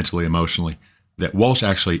 mentally, emotionally, that Walsh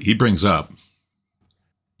actually, he brings up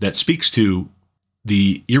that speaks to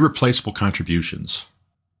the irreplaceable contributions,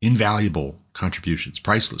 invaluable contributions,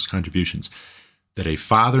 priceless contributions that a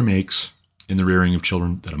father makes in the rearing of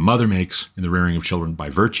children, that a mother makes in the rearing of children by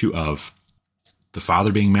virtue of the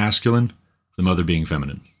father being masculine, the mother being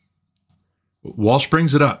feminine. Walsh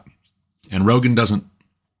brings it up, and Rogan doesn't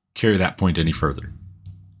carry that point any further.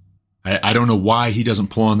 I don't know why he doesn't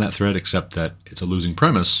pull on that thread, except that it's a losing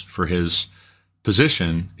premise for his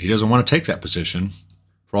position. He doesn't want to take that position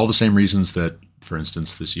for all the same reasons that, for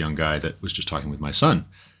instance, this young guy that was just talking with my son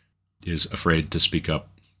is afraid to speak up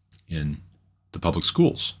in the public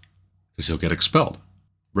schools because he'll get expelled.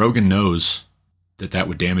 Rogan knows that that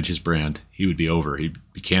would damage his brand. He would be over. He'd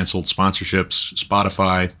be canceled. Sponsorships,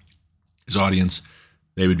 Spotify, his audience,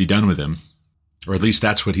 they would be done with him. Or at least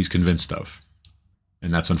that's what he's convinced of.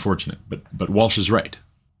 And that's unfortunate. But Walsh is right?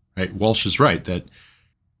 Walsh is right that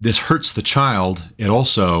this hurts the child. It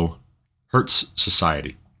also hurts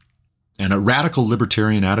society. And a radical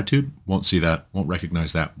libertarian attitude won't see that, won't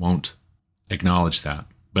recognize that, won't acknowledge that.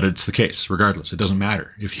 But it's the case, regardless. It doesn't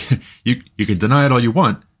matter. If you can deny it all you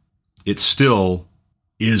want, it still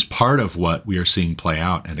is part of what we are seeing play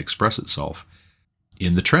out and express itself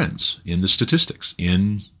in the trends, in the statistics,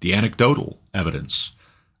 in the anecdotal evidence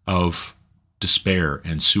of despair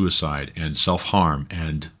and suicide and self-harm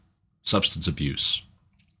and substance abuse.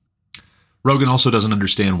 Rogan also doesn't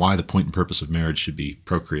understand why the point and purpose of marriage should be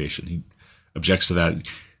procreation. He objects to that. It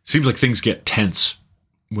seems like things get tense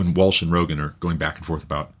when Walsh and Rogan are going back and forth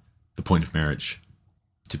about the point of marriage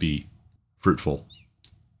to be fruitful.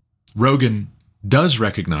 Rogan does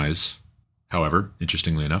recognize, however,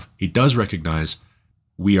 interestingly enough, he does recognize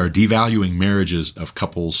we are devaluing marriages of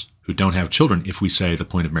couples who don't have children if we say the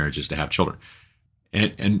point of marriage is to have children.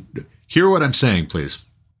 And hear what I'm saying, please.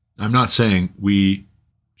 I'm not saying we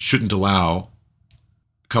shouldn't allow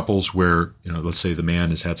couples where, let's say the man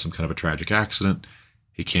has had some kind of a tragic accident.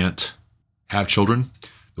 He can't have children.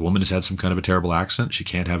 The woman has had some kind of a terrible accident. She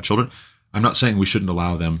can't have children. I'm not saying we shouldn't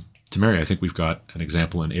allow them to marry. I think we've got an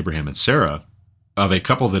example in Abraham and Sarah of a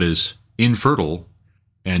couple that is infertile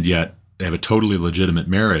and yet they have a totally legitimate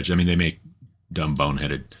marriage. I mean, they make dumb,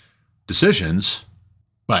 boneheaded decisions,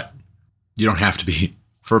 but you don't have to be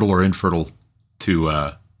fertile or infertile to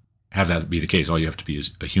have that be the case. All you have to be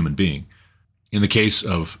is a human being. In the case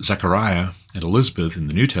of Zechariah and Elizabeth in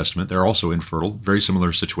the New Testament, they're also infertile, very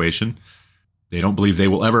similar situation. They don't believe they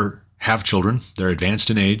will ever have children. They're advanced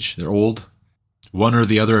in age. They're old. One or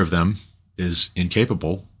the other of them is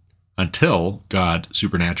incapable until God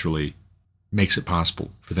supernaturally makes it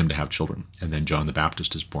possible for them to have children. And then John the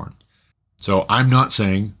Baptist is born. So I'm not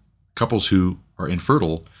saying couples who are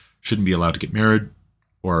infertile shouldn't be allowed to get married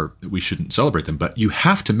or that we shouldn't celebrate them, but you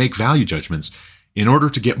have to make value judgments in order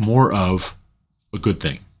to get more of a good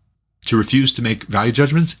thing. To refuse to make value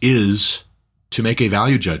judgments is to make a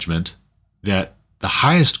value judgment that the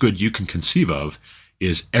highest good you can conceive of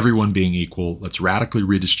is everyone being equal. Let's radically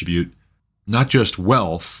redistribute not just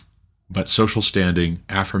wealth, but social standing,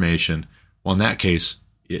 affirmation. Well, in that case,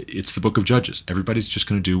 it's the book of Judges. Everybody's just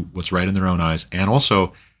going to do what's right in their own eyes. And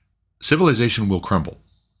also, civilization will crumble.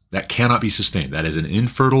 That cannot be sustained. That is an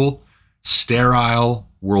infertile, sterile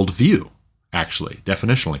worldview, actually,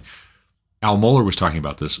 definitionally. Al Mohler was talking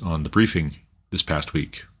about this on the briefing this past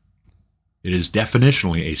week. It is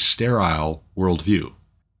definitionally a sterile worldview.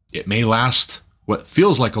 It may last what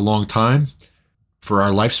feels like a long time for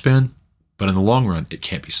our lifespan, but in the long run, it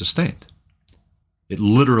can't be sustained. It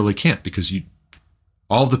literally can't, because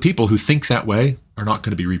all of the people who think that way are not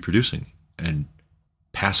going to be reproducing and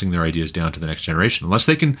passing their ideas down to the next generation, unless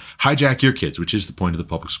they can hijack your kids, which is the point of the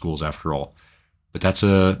public schools after all. But that's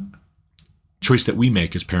a choice that we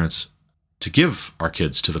make as parents to give our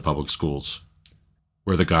kids to the public schools.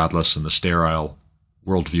 where the godless and the sterile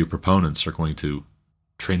worldview proponents are going to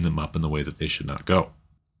train them up in the way that they should not go.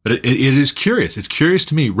 But it is curious. It's curious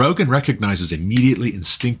to me. Rogan recognizes immediately,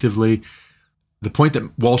 instinctively, the point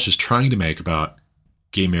that Walsh is trying to make about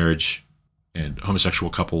gay marriage and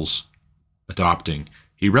homosexual couples adopting.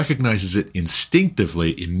 He recognizes it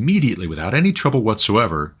instinctively, immediately, without any trouble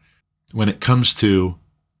whatsoever, when it comes to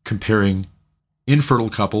comparing infertile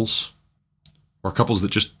couples or couples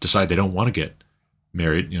that just decide they don't want to get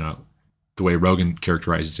married. The way Rogan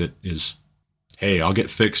characterizes it is, hey, I'll get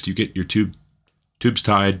fixed. You get your tubes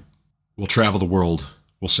tied. We'll travel the world.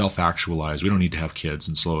 We'll self-actualize. We don't need to have kids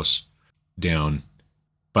and slow us down.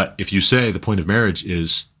 But if you say the point of marriage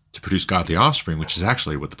is to produce godly offspring, which is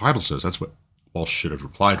actually what the Bible says, that's what Walsh should have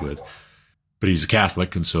replied with. But he's a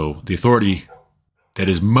Catholic, and so the authority that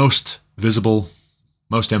is most visible,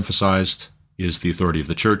 most emphasized, is the authority of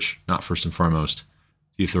the church, not first and foremost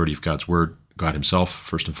the authority of God's word, God himself,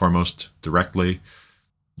 first and foremost, directly,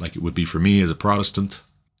 like it would be for me as a Protestant.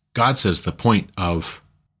 God says the point of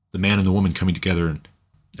the man and the woman coming together and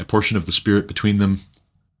a portion of the Spirit between them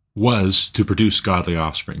was to produce godly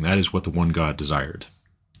offspring. That is what the one God desired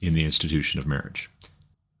in the institution of marriage.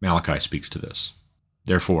 Malachi speaks to this.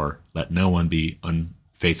 Therefore, let no one be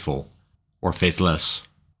unfaithful or faithless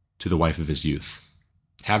to the wife of his youth.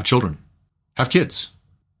 Have children. Have kids.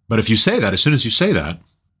 But if you say that, as soon as you say that,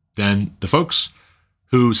 then the folks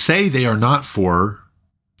who say they are not for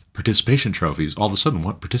participation trophies all of a sudden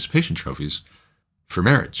want participation trophies for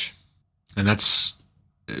marriage. And that's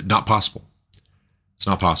not possible. It's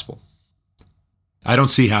not possible. I don't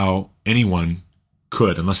see how anyone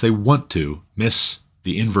could, unless they want to, miss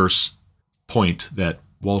the inverse point that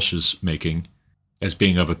Walsh is making as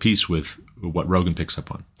being of a piece with what Rogan picks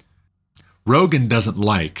up on. Rogan doesn't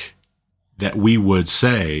like that we would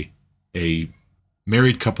say a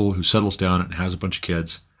married couple who settles down and has a bunch of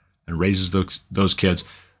kids and raises those kids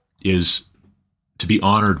is to be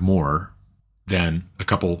honored more than a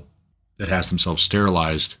couple that has themselves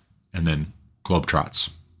sterilized and then globetrots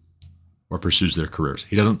or pursues their careers.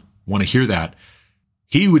 He doesn't want to hear that.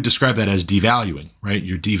 He would describe that as devaluing, right?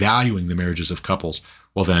 You're devaluing the marriages of couples.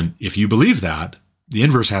 Well, then, if you believe that, the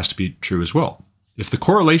inverse has to be true as well. If the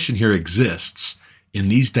correlation here exists in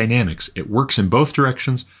these dynamics, it works in both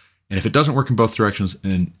directions. And if it doesn't work in both directions,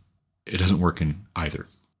 then it doesn't work in either.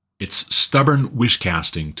 It's stubborn wish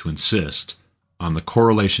casting to insist on the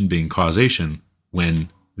correlation being causation when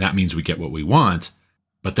that means we get what we want,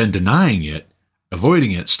 but then denying it,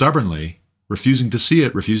 avoiding it stubbornly, refusing to see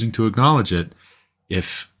it, refusing to acknowledge it,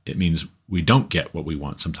 if it means we don't get what we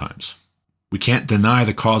want sometimes. We can't deny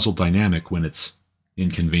the causal dynamic when it's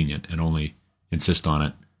inconvenient and only insist on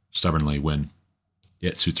it stubbornly when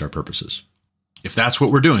it suits our purposes. If that's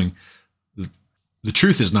what we're doing, the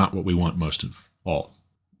truth is not what we want most of all.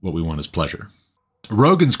 What we want is pleasure.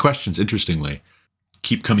 Rogan's questions, interestingly,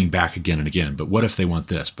 keep coming back again and again. But what if they want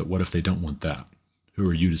this? But what if they don't want that? Who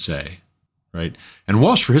are you to say? Right? And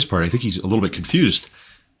Walsh, for his part, I think he's a little bit confused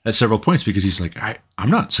at several points because he's like, I'm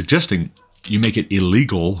not suggesting you make it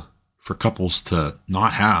illegal for couples to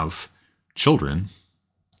not have children.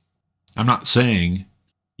 I'm not saying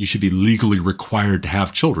you should be legally required to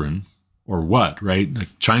have children or what, right? Like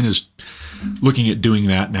China's looking at doing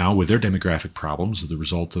that now with their demographic problems as the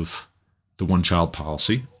result of the one-child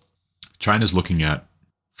policy. China's looking at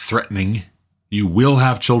threatening you will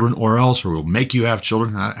have children or else, or we'll make you have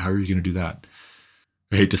children. How are you going to do that?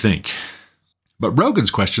 I hate to think. But Rogan's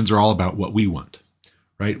questions are all about what we want,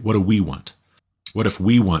 right? What do we want? What if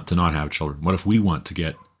we want to not have children? What if we want to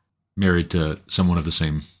get married to someone of the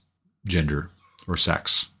same gender or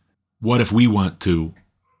sex? What if we want to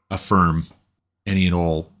affirm any and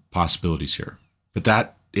all possibilities here? But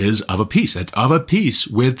that is of a piece. It's of a piece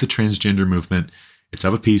with the transgender movement. It's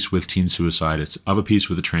of a piece with teen suicide. It's of a piece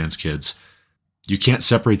with the trans kids. You can't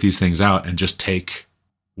separate these things out and just take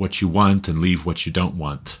what you want and leave what you don't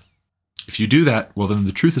want. If you do that, well, then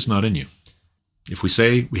the truth is not in you. If we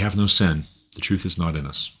say we have no sin, the truth is not in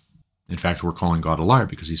us. In fact, we're calling God a liar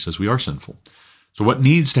because he says we are sinful. So what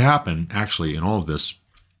needs to happen, actually, in all of this,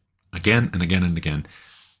 again and again and again,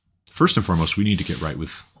 first and foremost, we need to get right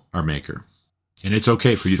with our Maker. And it's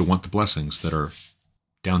okay for you to want the blessings that are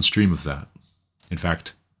downstream of that. In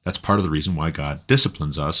fact, that's part of the reason why God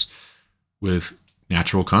disciplines us with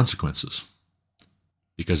natural consequences,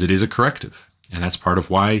 because it is a corrective. And that's part of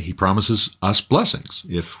why he promises us blessings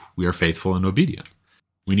if we are faithful and obedient.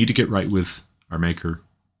 We need to get right with our Maker.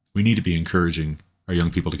 We need to be encouraging our young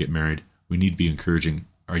people to get married. We need to be encouraging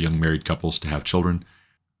our young married couples to have children.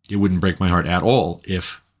 It wouldn't break my heart at all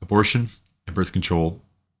if abortion and birth control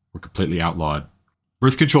were completely outlawed.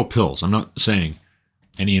 Birth control pills, I'm not saying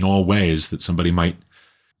any and all ways that somebody might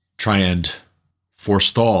try and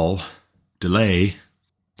forestall, delay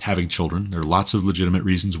having children. There are lots of legitimate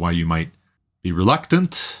reasons why you might be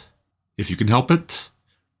reluctant if you can help it,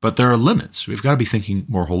 but there are limits. We've got to be thinking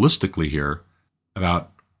more holistically here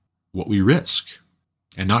about what we risk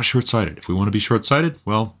and not short-sighted. If we want to be short-sighted,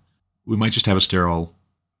 well, we might just have a sterile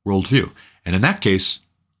worldview. And in that case,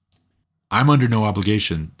 I'm under no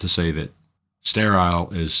obligation to say that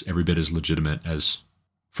sterile is every bit as legitimate as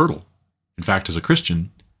fertile. In fact, as a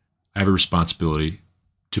Christian, I have a responsibility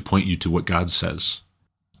to point you to what God says.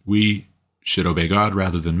 We should obey God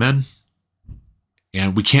rather than men.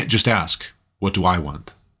 And we can't just ask, what do I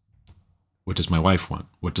want? What does my wife want?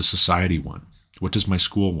 What does society want? What does my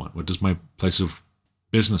school want? What does my place of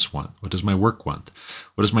business want? What does my work want?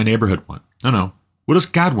 What does my neighborhood want? No. What does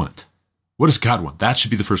God want? What does God want? That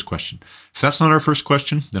should be the first question. If that's not our first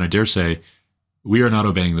question, then I dare say we are not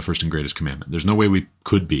obeying the first and greatest commandment. There's no way we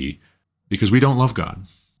could be, because we don't love God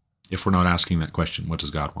if we're not asking that question, what does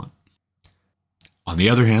God want? On the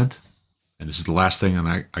other hand, and this is the last thing, and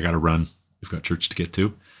I got to run. We've got church to get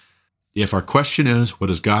to. If our question is, what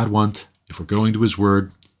does God want? If we're going to his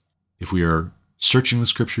word, if we are searching the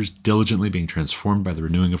scriptures diligently, being transformed by the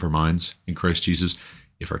renewing of our minds in Christ Jesus,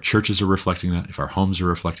 if our churches are reflecting that, if our homes are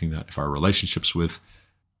reflecting that, if our relationships with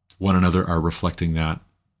one another are reflecting that,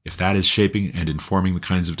 if that is shaping and informing the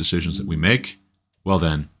kinds of decisions that we make, well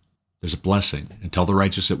then, there's a blessing. And tell the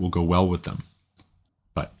righteous it will go well with them.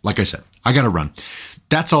 But like I said, I got to run.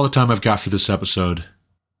 That's all the time I've got for this episode.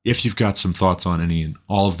 If you've got some thoughts on any and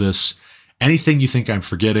all of this, anything you think I'm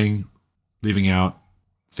forgetting, leaving out,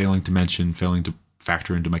 failing to mention, failing to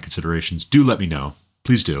factor into my considerations, do let me know.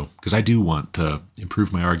 Please do, because I do want to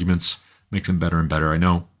improve my arguments, make them better and better. I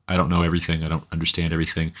know I don't know everything. I don't understand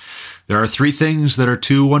everything. There are 3 things that are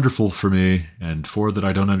too wonderful for me and 4 that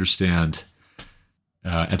I don't understand,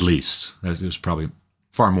 at least. There's probably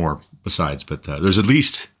far more besides, but there's at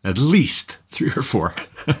least 3 or 4.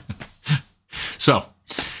 So,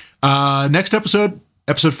 next episode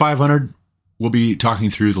 500, we'll be talking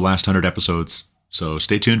through the last 100 episodes. So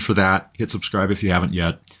stay tuned for that. Hit subscribe if you haven't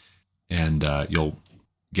yet, and you'll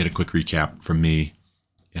get a quick recap from me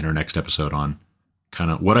in our next episode on kind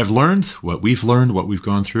of what I've learned, what we've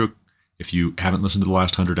gone through. If you haven't listened to the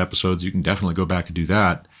last 100 episodes, you can definitely go back and do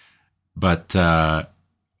that. But I'll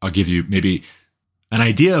give you maybe an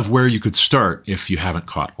idea of where you could start if you haven't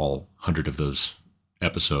caught all 100 of those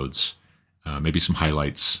episodes. Maybe some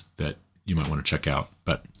highlights that you might want to check out.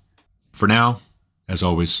 But for now, as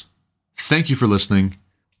always, thank you for listening.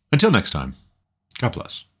 Until next time, God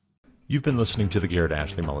bless. You've been listening to The Garrett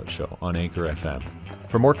Ashley Mullet Show on Anchor FM.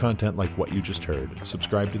 For more content like what you just heard,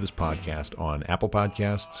 subscribe to this podcast on Apple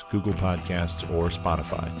Podcasts, Google Podcasts, or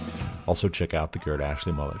Spotify. Also check out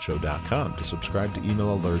thegarrettashleymulletshow.com to subscribe to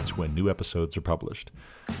email alerts when new episodes are published.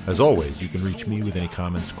 As always, you can reach me with any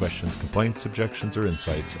comments, questions, complaints, objections, or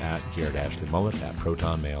insights at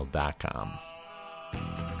garrettashleyMullet@protonmail.com.